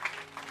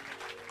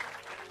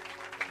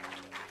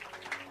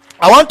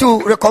 I want to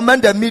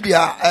recommend the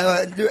media.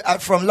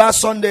 From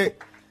last Sunday,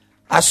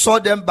 I saw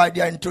them by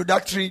their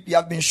introductory. They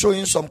have been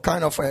showing some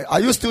kind of. Are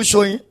you still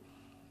showing?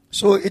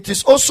 So it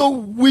is also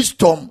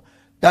wisdom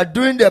that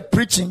during the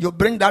preaching, you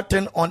bring that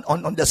thing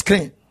on the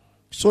screen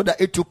so that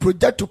it will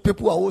project to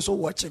people who are also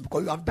watching,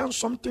 because you have done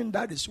something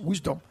that is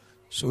wisdom.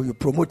 So you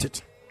promote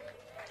it.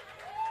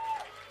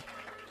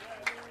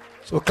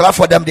 So clap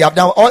for them. They have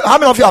done. How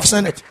many of you have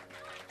seen it?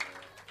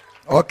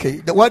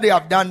 Okay. What they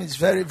have done is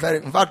very, very.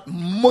 In fact,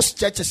 most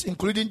churches,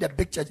 including the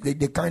big church, they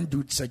can't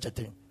do such a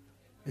thing.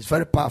 It's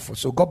very powerful.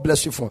 So God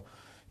bless you for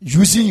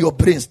using your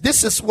brains.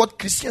 This is what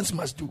Christians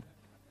must do.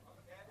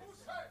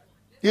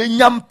 Jimmy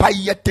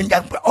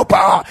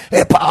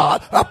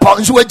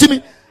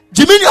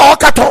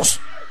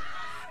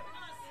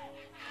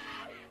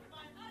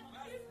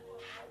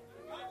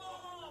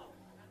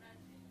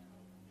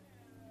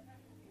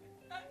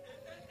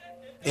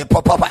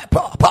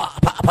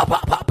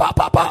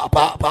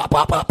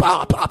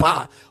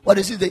what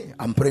is it?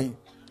 I'm praying.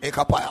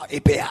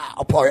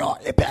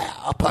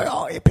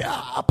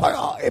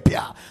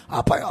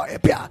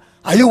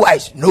 Are you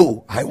wise?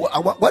 No.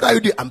 What are you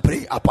doing? I'm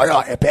praying.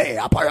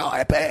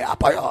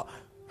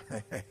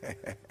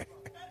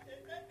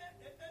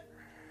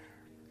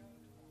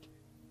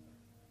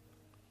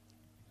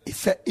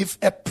 If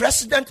a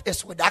president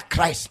is without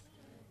Christ,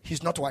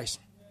 he's not wise.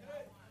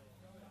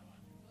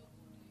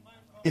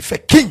 If a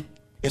king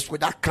is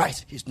without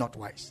Christ, he's not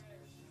wise.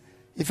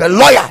 If a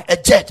lawyer, a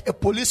judge, a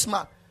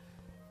policeman,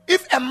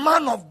 if a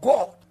man of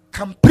God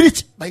can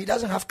preach but he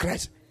doesn't have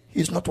Christ,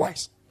 he's not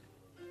wise.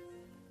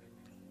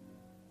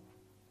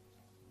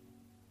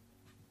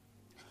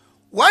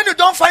 When you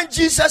don't find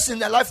Jesus in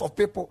the life of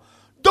people,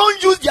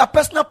 don't use their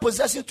personal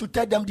possessions to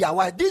tell them they are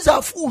wise. These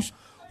are fools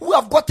who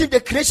have gotten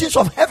the creations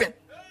of heaven.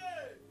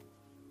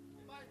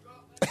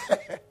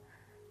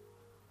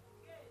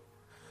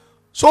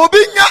 So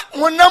binya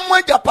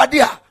monamwa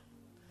japadia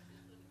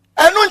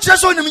eno nche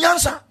so nim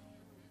nyansa.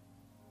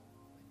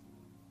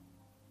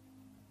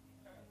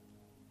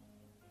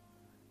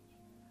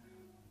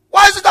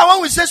 Why is it that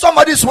when we say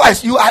somebody is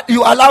wise, you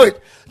allow it?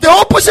 The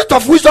opposite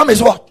of wisdom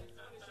is what?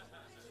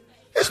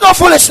 It's not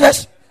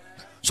foolishness.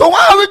 So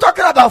why are we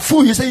talking about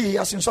fool? You say he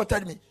has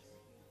insulted me.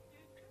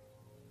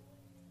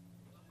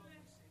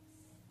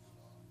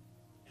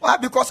 Why?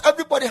 Because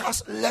everybody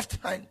has left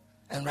hand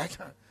and right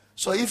hand.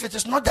 So if it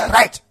is not the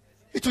right,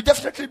 it will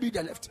definitely be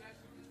the left.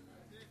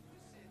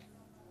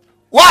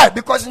 Why?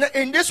 Because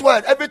in this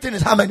world, everything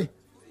is how many?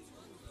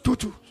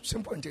 2.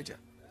 Simple and detail.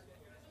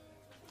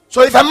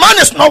 So if a man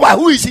is not wise,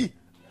 who is he?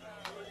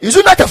 Is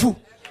he not a fool?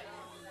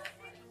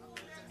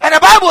 And the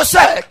Bible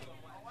said,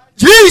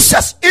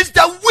 Jesus is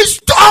the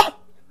wisdom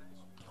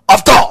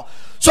of God.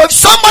 So if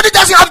somebody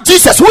doesn't have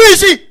Jesus, who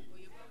is he?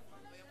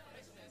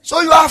 So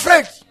you are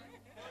afraid.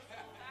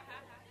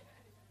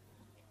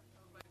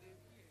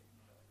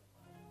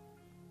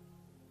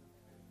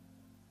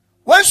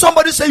 When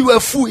somebody say you are a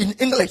fool in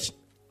English,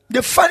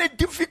 they find it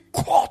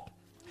difficult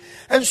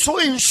and so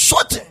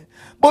insulting.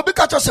 But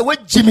because I say,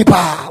 "Wait, Jimmy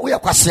pa, we are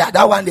kwasi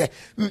that one there."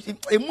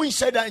 Emu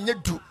said that you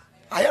do.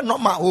 I am not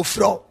my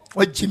ofro.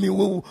 What Jimmy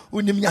who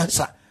nim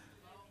yansa.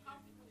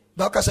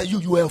 Because I say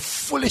you are a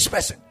foolish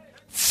person,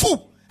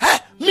 fool.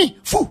 Me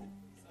fool.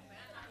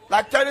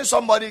 Like telling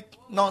somebody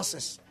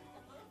nonsense.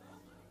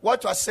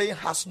 What you are saying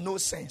has no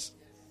sense.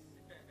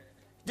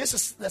 This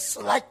is the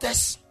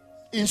slightest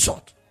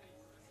insult.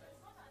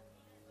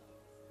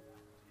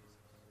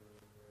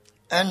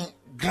 And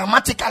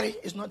grammatically,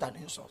 it's not an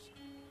insult.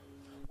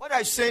 What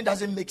I'm saying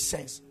doesn't make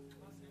sense.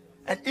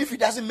 And if it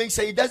doesn't make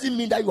sense, it doesn't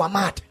mean that you are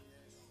mad.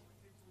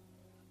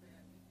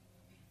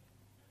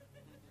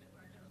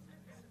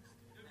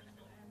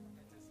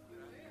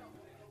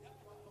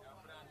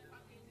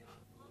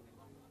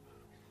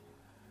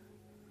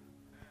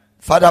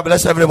 Father,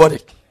 bless everybody.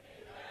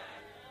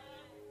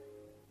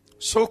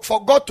 So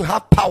for God to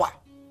have power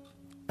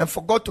and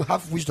for God to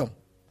have wisdom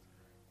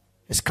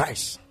is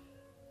Christ.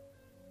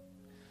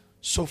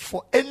 So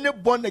for any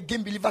born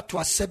again believer to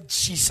accept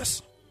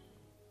Jesus,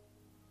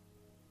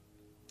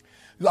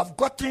 you have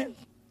gotten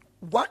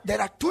what?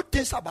 There are two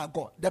things about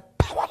God: the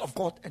power of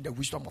God and the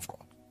wisdom of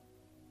God.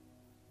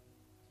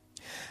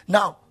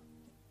 Now,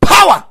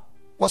 power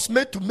was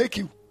made to make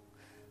you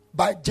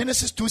by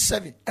Genesis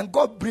 2:7, and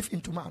God breathed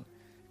into man,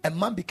 and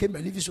man became a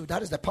living soul.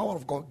 That is the power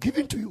of God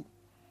given to you.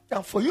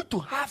 And for you to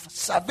have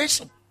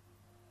salvation,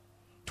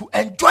 to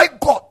enjoy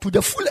God to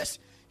the fullest,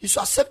 you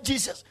should accept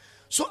Jesus.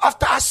 So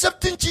after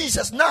accepting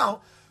Jesus,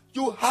 now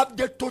you have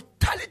the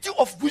totality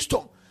of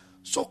wisdom.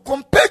 So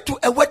compared to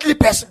a worldly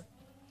person,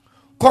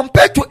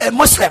 compared to a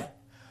Muslim,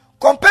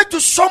 compared to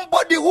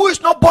somebody who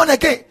is not born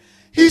again,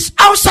 he is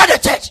outside the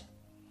church,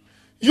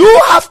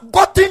 you have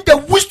gotten the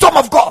wisdom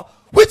of God,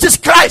 which is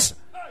Christ.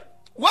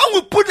 When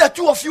we put the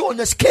two of you on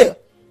a scale,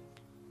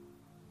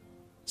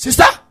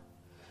 sister,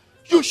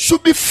 you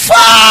should be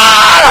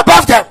far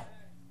above them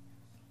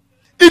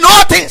in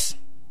all things.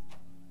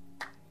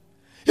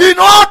 In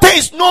all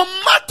things, no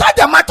matter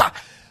the matter,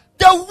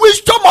 the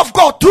wisdom of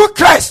God through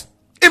Christ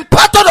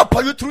imparted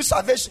upon you through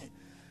salvation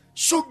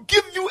should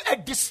give you a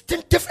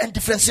distinctive and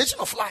differentiation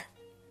of life.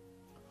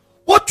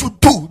 What you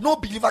do,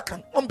 unbeliever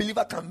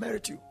can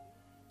merit you.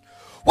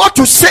 What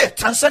you say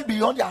transcends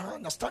beyond your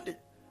understanding.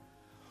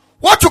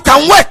 What you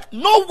can work,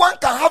 no one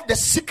can have the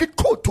secret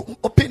code to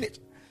open it.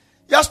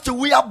 Yes,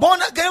 we are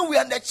born again, we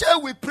are in the church,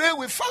 we pray,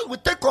 we fast, we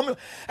take communion.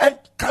 And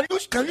can you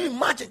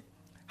imagine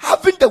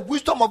having the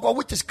wisdom of God,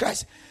 which is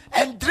Christ,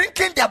 and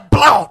drinking the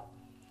blood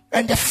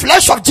and the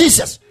flesh of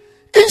Jesus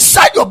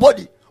inside your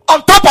body?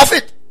 On top of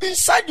it,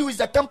 inside you is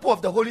the temple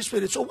of the Holy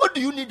Spirit. So what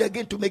do you need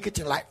again to make it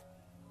in life?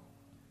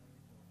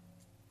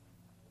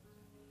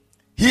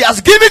 He has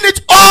given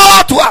it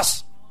all to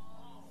us.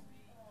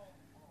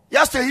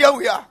 Yes, here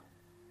we are,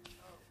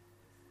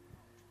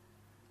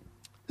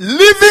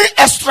 living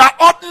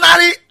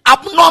extraordinary,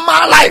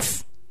 abnormal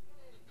life.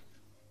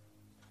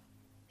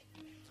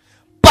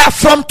 But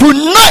from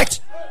tonight,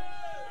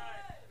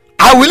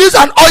 I will release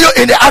an oil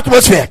in the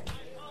atmosphere,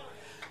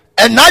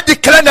 and I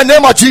declare in the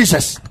name of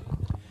Jesus,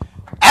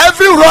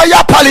 every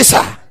royal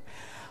palacer,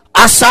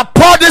 as I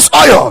pour this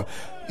oil,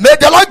 may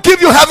the Lord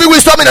give you heavy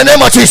wisdom in the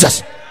name of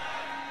Jesus.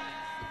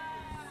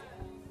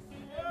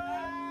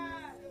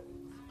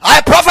 I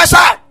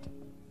prophesy,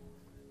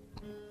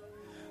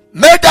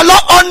 may the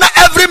Lord honor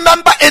every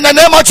member in the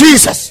name of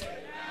Jesus.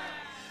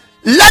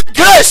 Let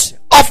grace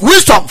of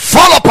wisdom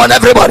fall upon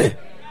everybody.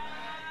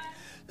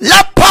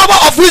 Let power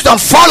of wisdom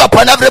fall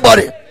upon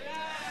everybody.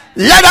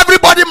 Let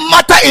everybody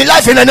matter in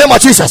life in the name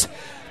of Jesus.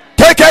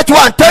 Take it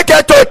one, take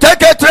it two,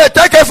 take it three,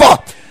 take it four.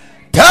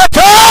 Take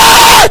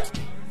it!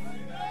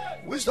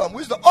 Wisdom,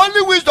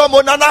 only wisdom,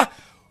 Onana.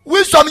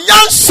 Wisdom,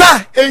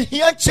 Nyansa, and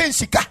here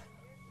chensika.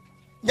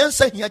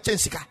 Nyansa, here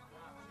chensika.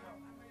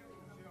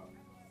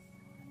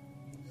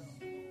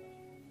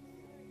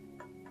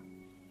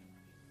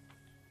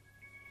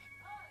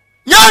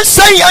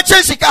 Nyansa, here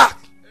chensika.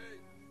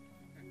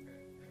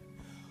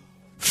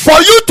 For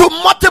you to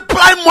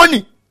multiply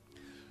money,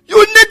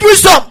 you need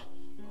wisdom.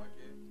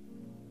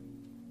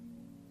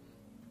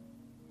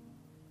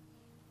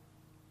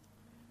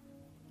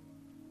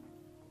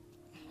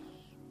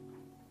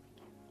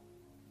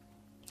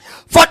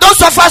 For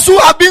those of us who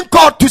have been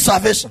called to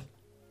salvation,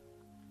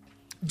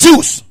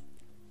 Jews,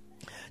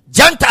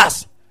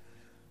 Gentiles,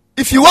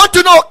 if you want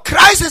to know,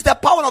 Christ is the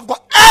power of God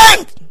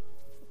and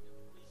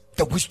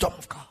the wisdom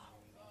of God.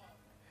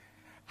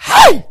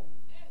 Hey!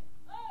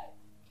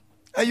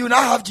 And you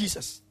now have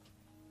Jesus.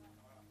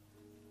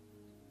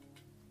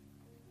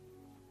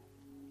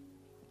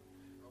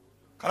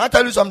 Can I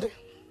tell you something?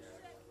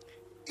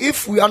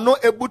 If we are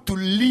not able to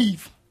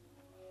live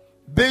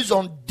based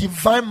on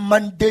divine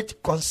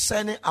mandate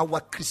concerning our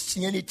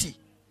Christianity,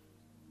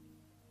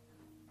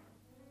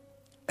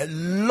 a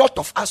lot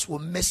of us will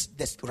miss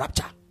the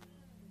rapture.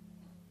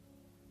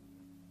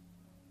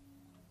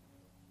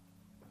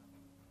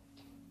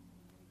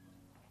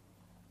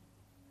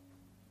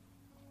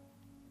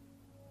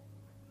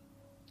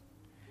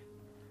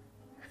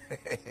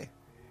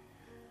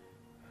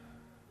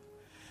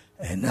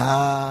 And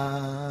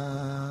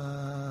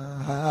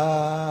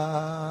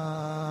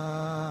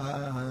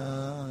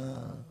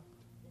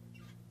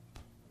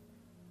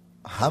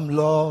I'm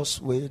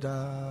lost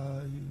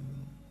without you.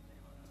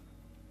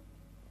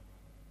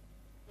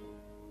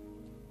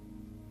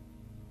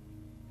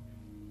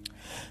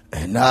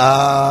 And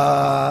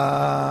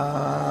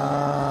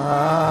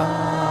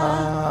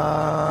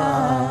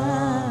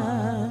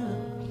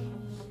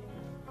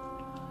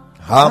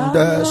I'm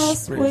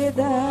desperate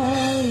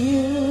without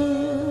you.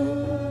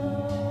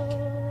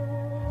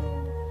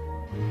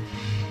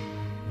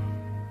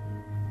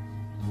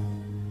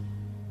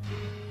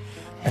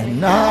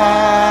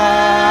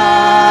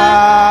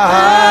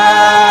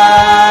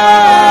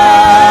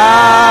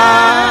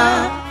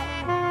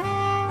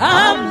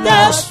 I'm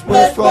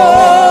desperate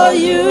for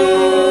you.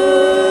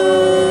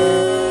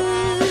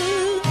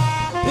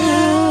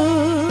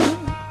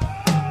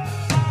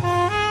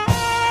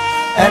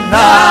 And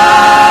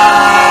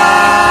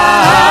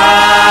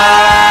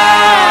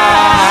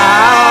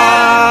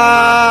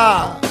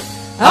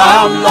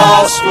I'm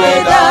lost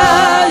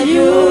without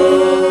you.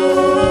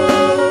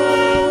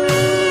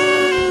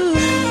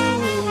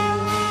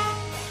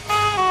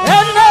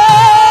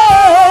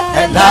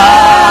 And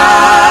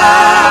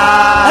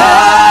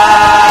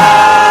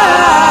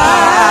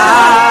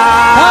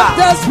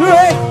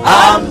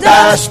I'm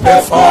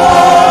desperate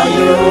for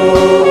you.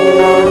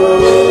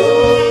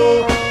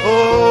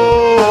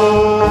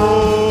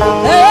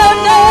 And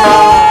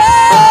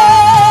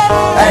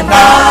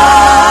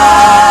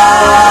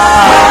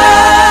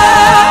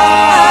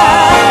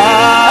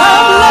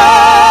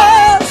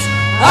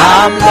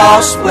I'm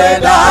lost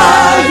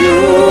without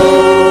you.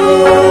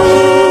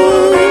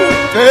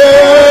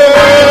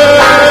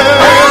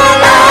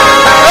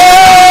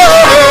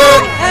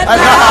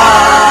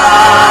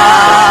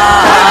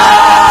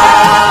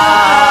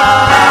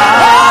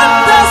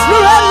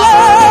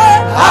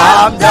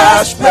 I'm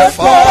desperate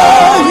for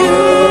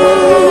you.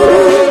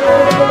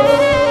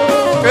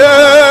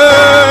 And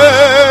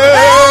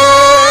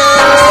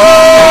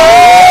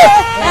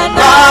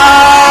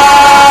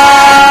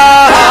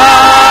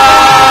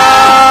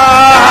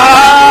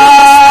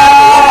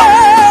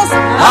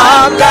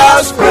I'm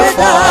desperate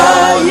for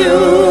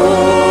you.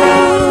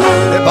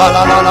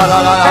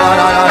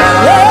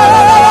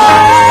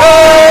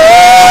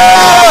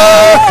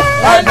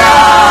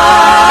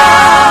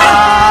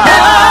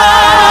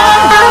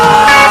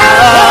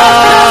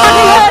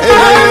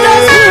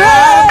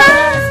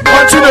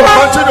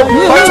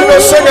 Continue,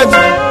 sing it.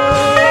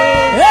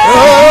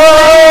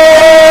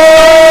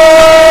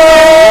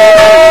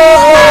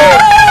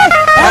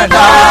 And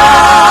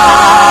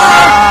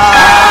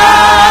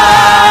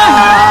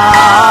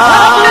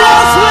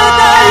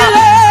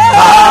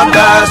I'm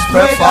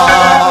desperate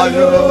for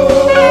you.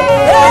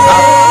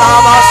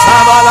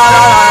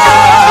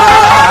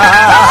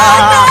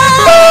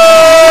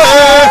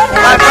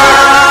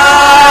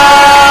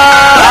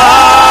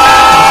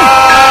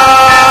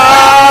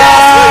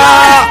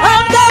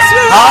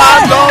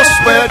 I'm lost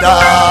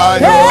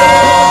without you.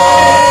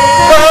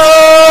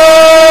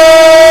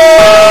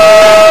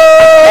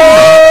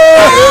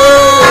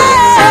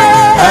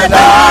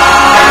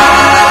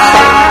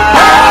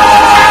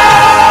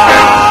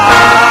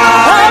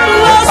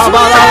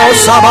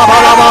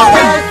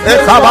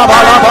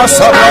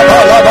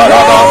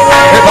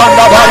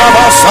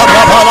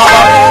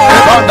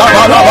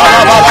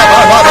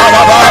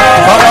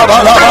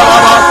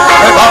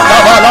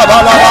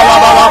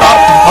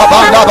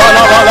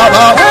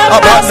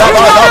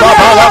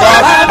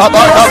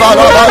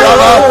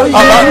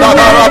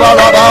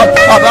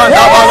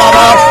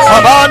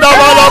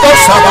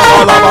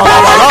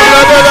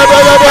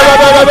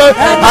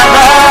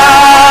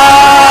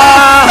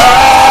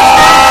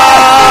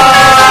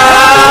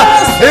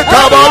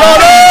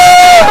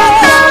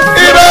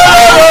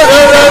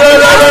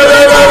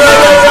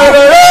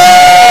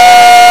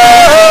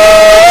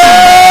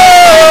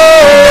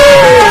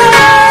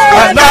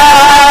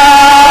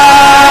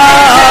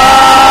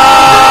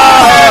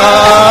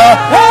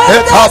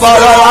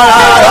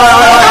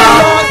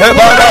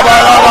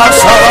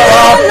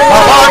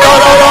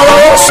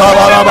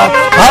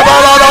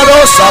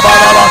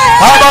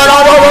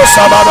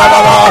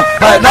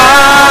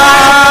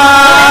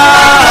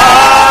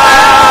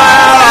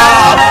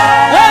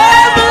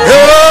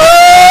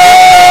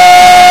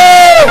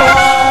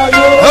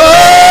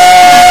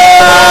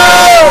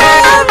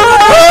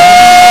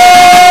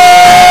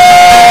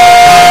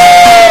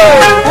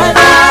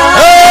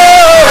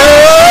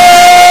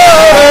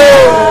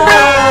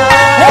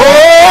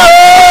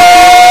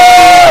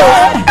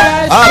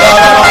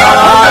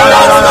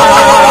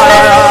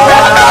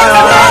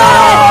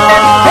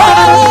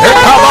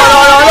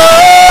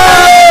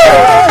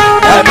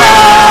 And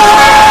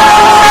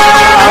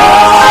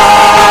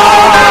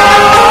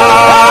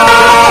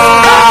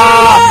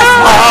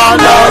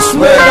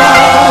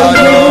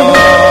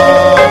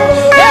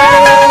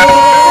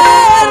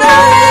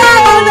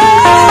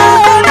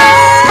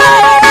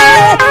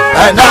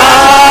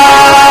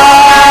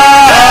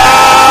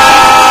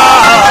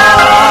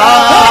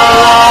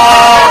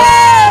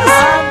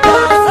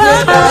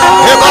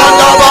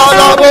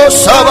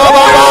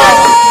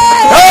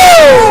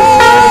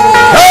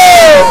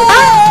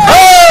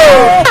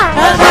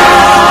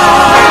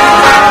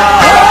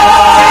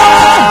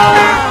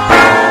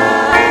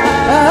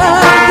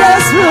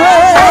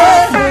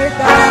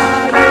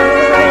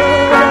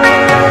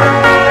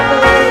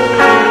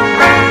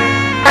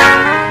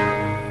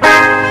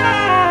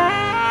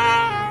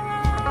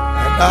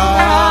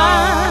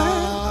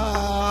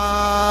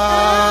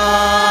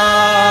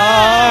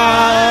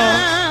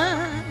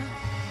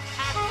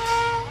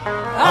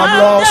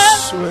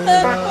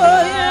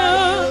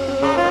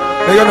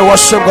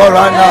worship God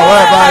right now,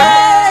 wherever you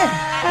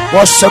are.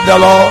 Worship the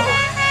Lord.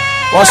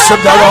 Worship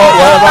the Lord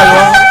wherever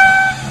you are.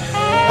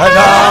 And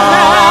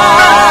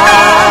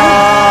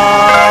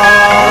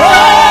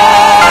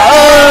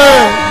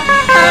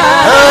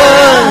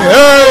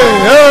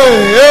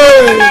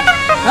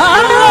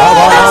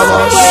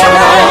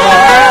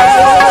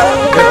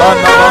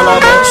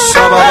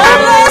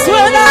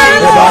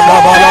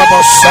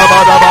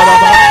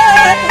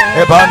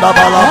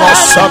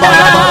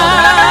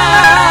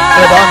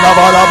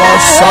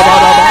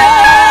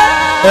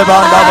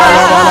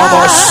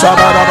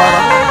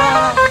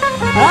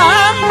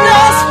I'm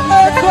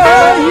desperate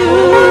for you.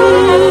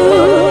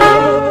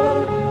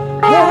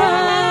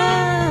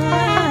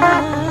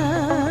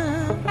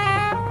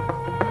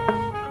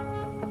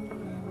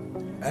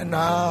 And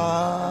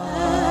now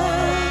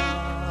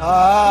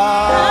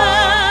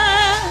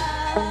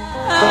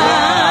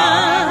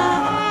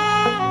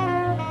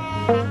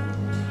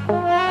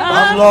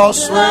I'm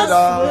lost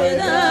without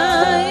you.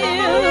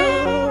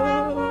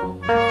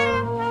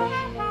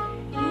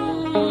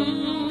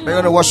 We're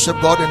going to worship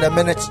God in a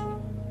minute.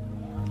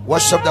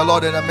 Worship the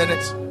Lord in a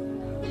minute.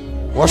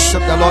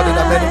 Worship the Lord in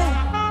a minute.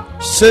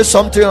 Say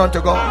something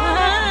unto God.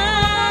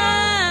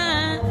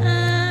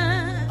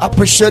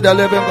 Appreciate the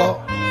living God.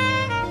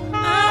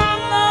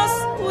 I'm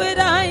lost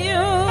without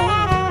you.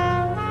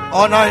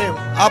 Honor Him.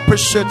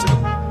 Appreciate Him.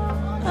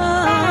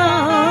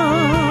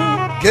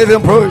 Give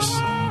Him praise.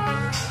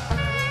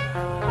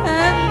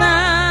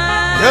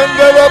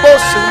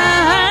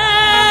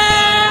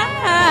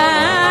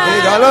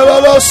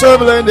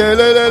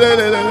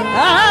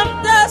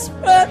 I'm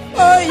desperate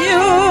for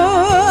you.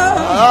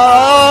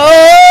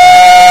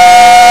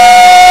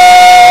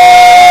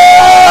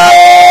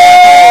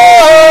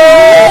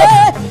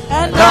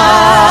 And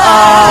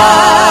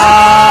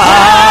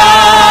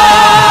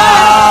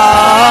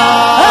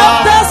I'm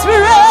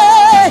desperate.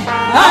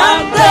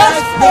 I'm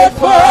desperate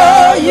for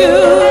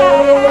you.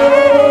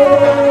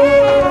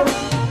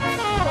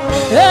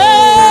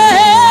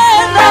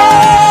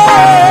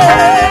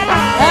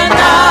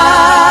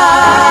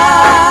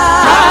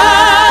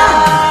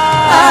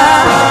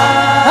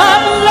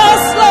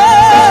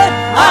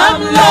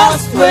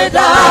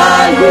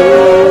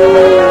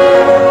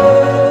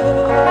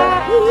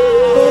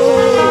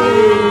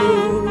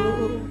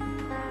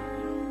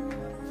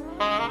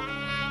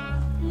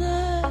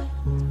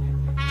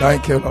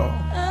 Thank you, Lord.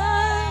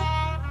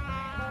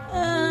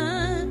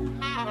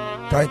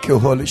 Thank you,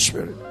 Holy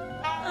Spirit.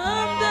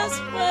 I'm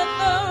desperate,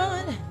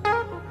 Lord.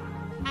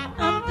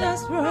 I'm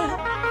desperate.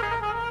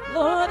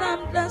 Lord,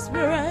 I'm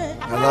desperate.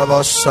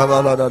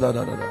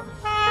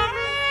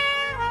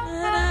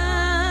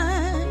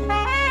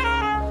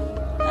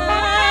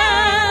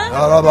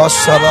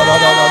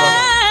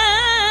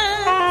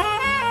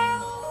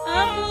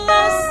 I'm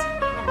lost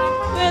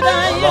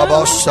without you.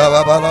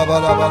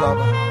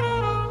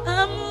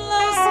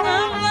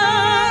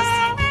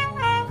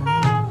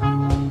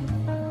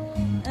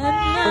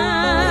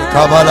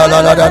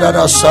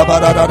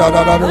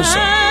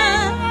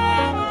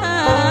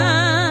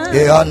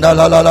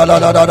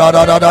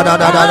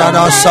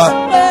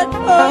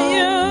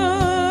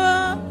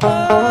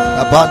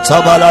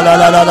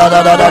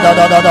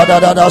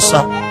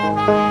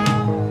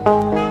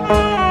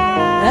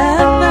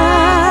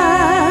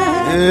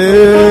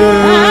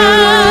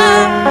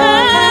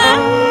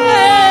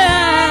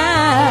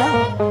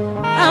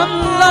 I'm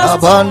lost.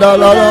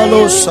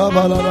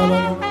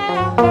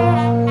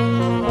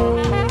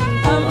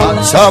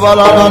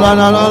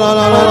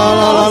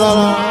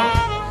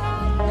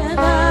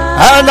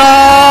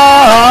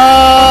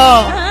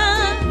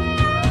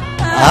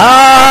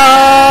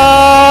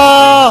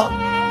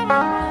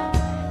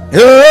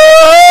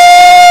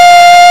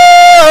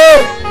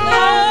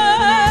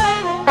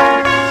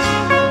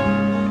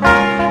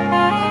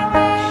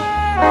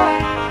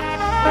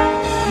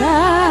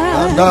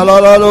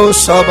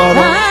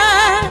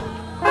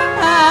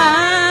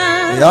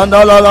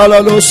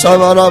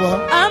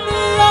 I'm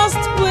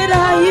lost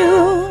without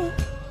you.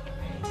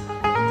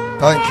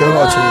 Thank you,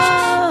 Lord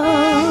Jesus.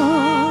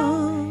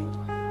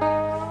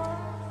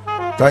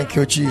 Thank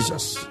you,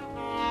 Jesus.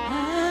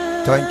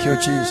 Thank you,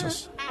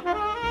 Jesus.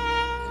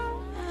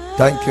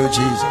 Thank you,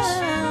 Jesus.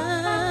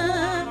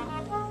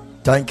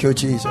 Thank you,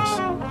 Jesus.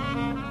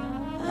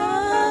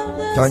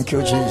 Thank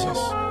you, Jesus.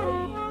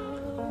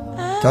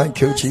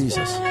 Thank you,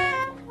 Jesus.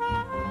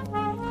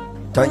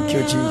 Thank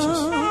you, Jesus.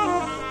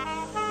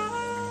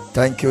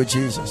 Thank you,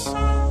 Jesus.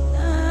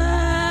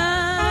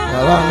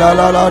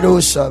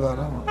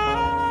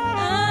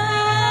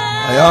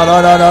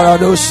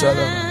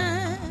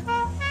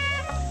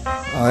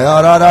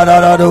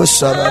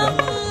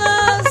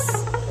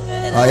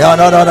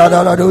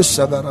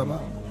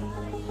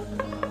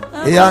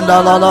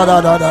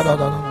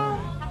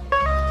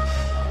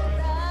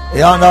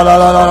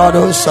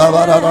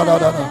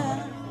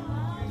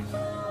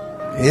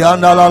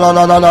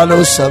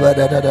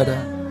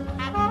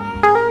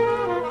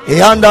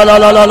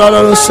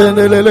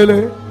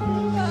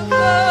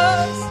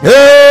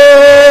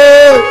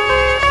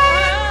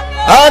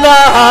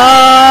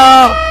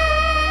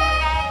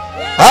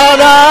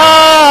 Ana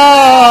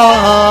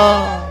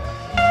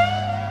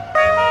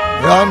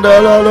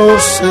Yandalalo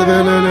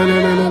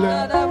sebelelelelele.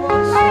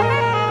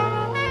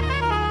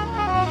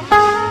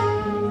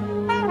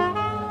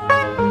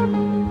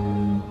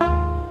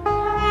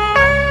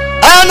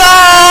 Ana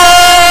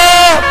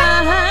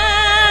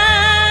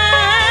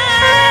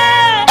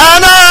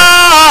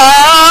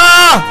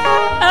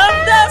I'm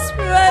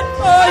desperate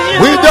for you.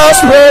 we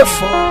just pray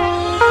for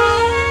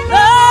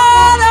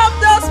Lord, I'm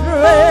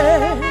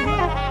desperate.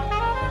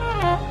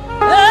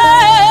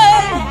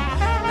 Hey,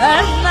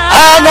 and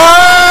now Ana.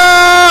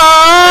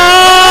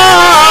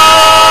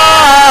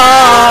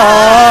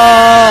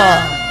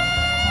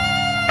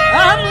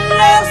 I'm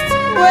lost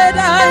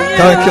without you.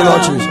 Thank you,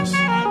 Lord Jesus.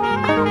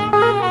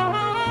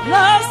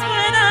 Lost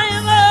without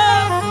you,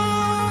 Lord.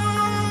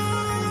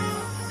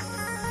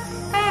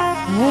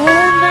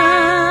 And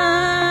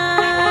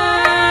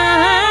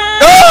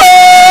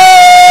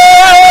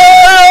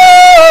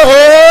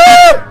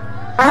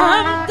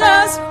I'm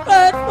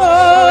desperate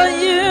for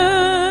you.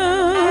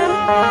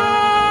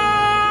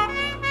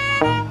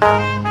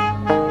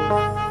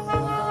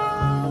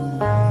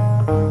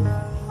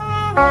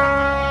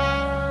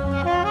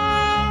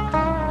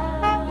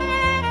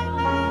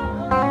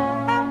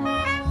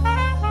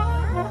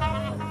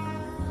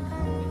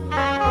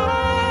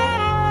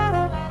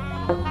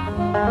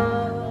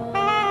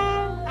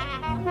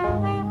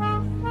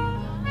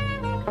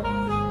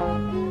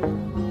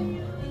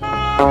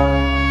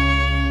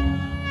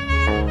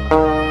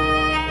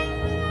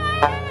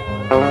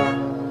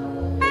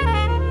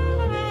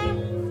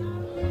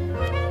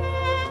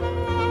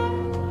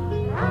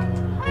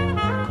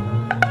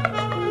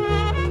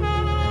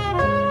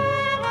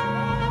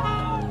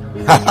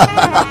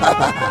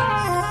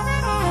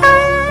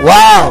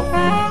 Wow.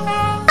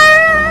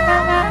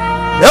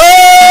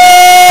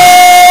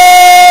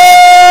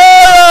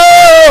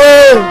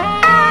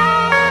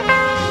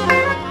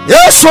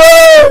 Yes,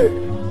 sir.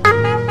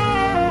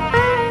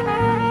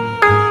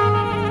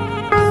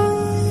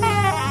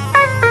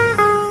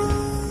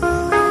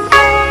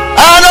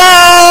 Anna.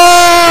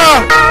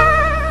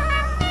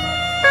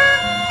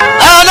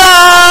 Anna.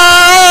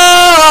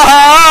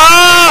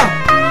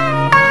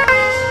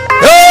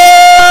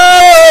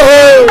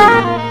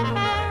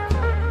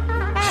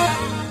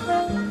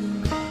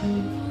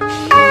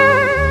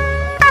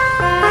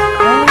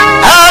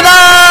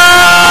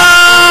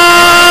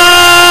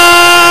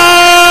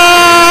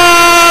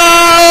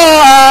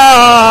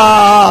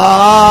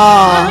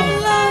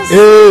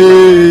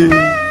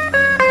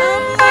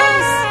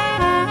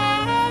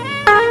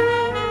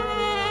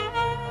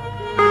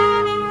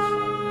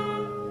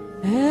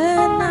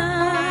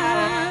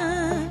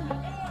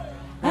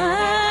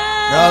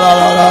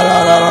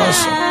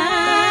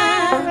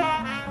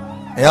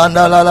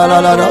 Yanda la la la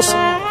la la.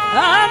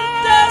 I'm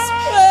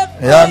desperate.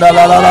 Yanda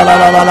la la la la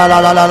la la la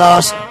la la la.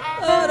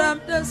 Lord, I'm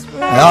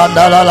desperate.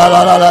 Yanda la la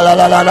la la la la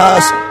la la la.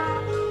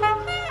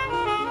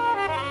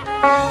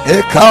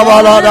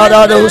 Ekabala da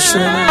da dos.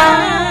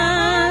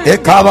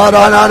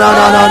 Ekabala na na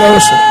na na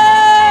dos.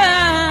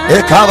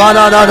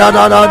 Ekabala da da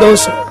da da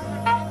dos.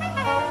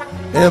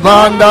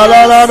 Ebanda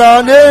la la la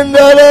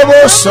nindele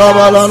bossa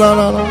la la la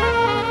la.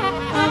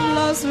 I'm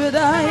lost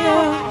without you.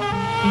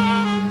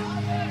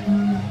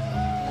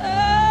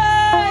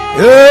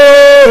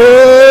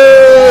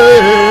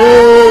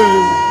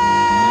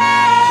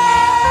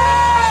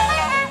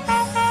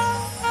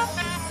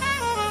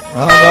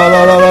 La la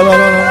la la la la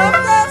la. I'm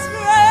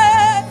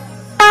desperate.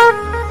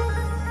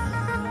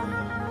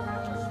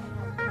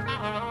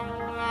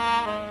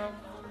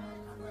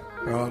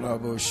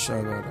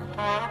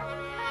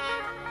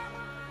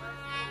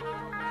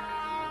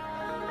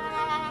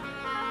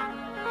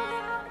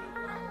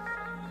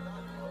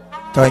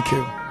 Thank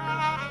you.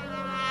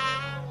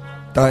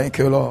 Thank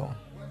you, Lord.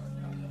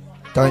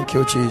 Thank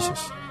you,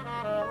 Jesus.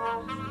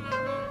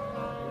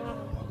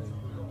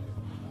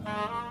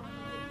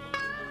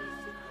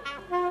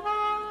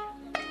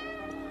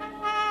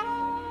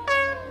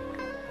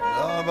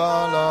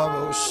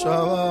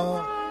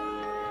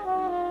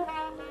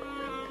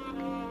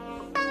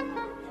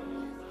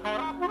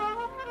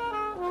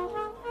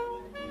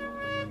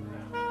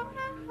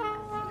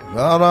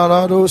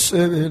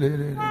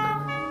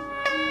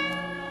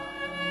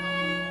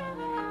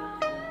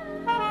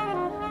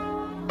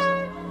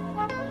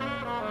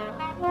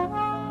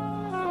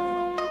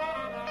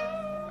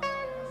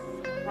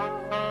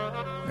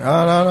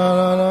 La la la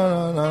la la.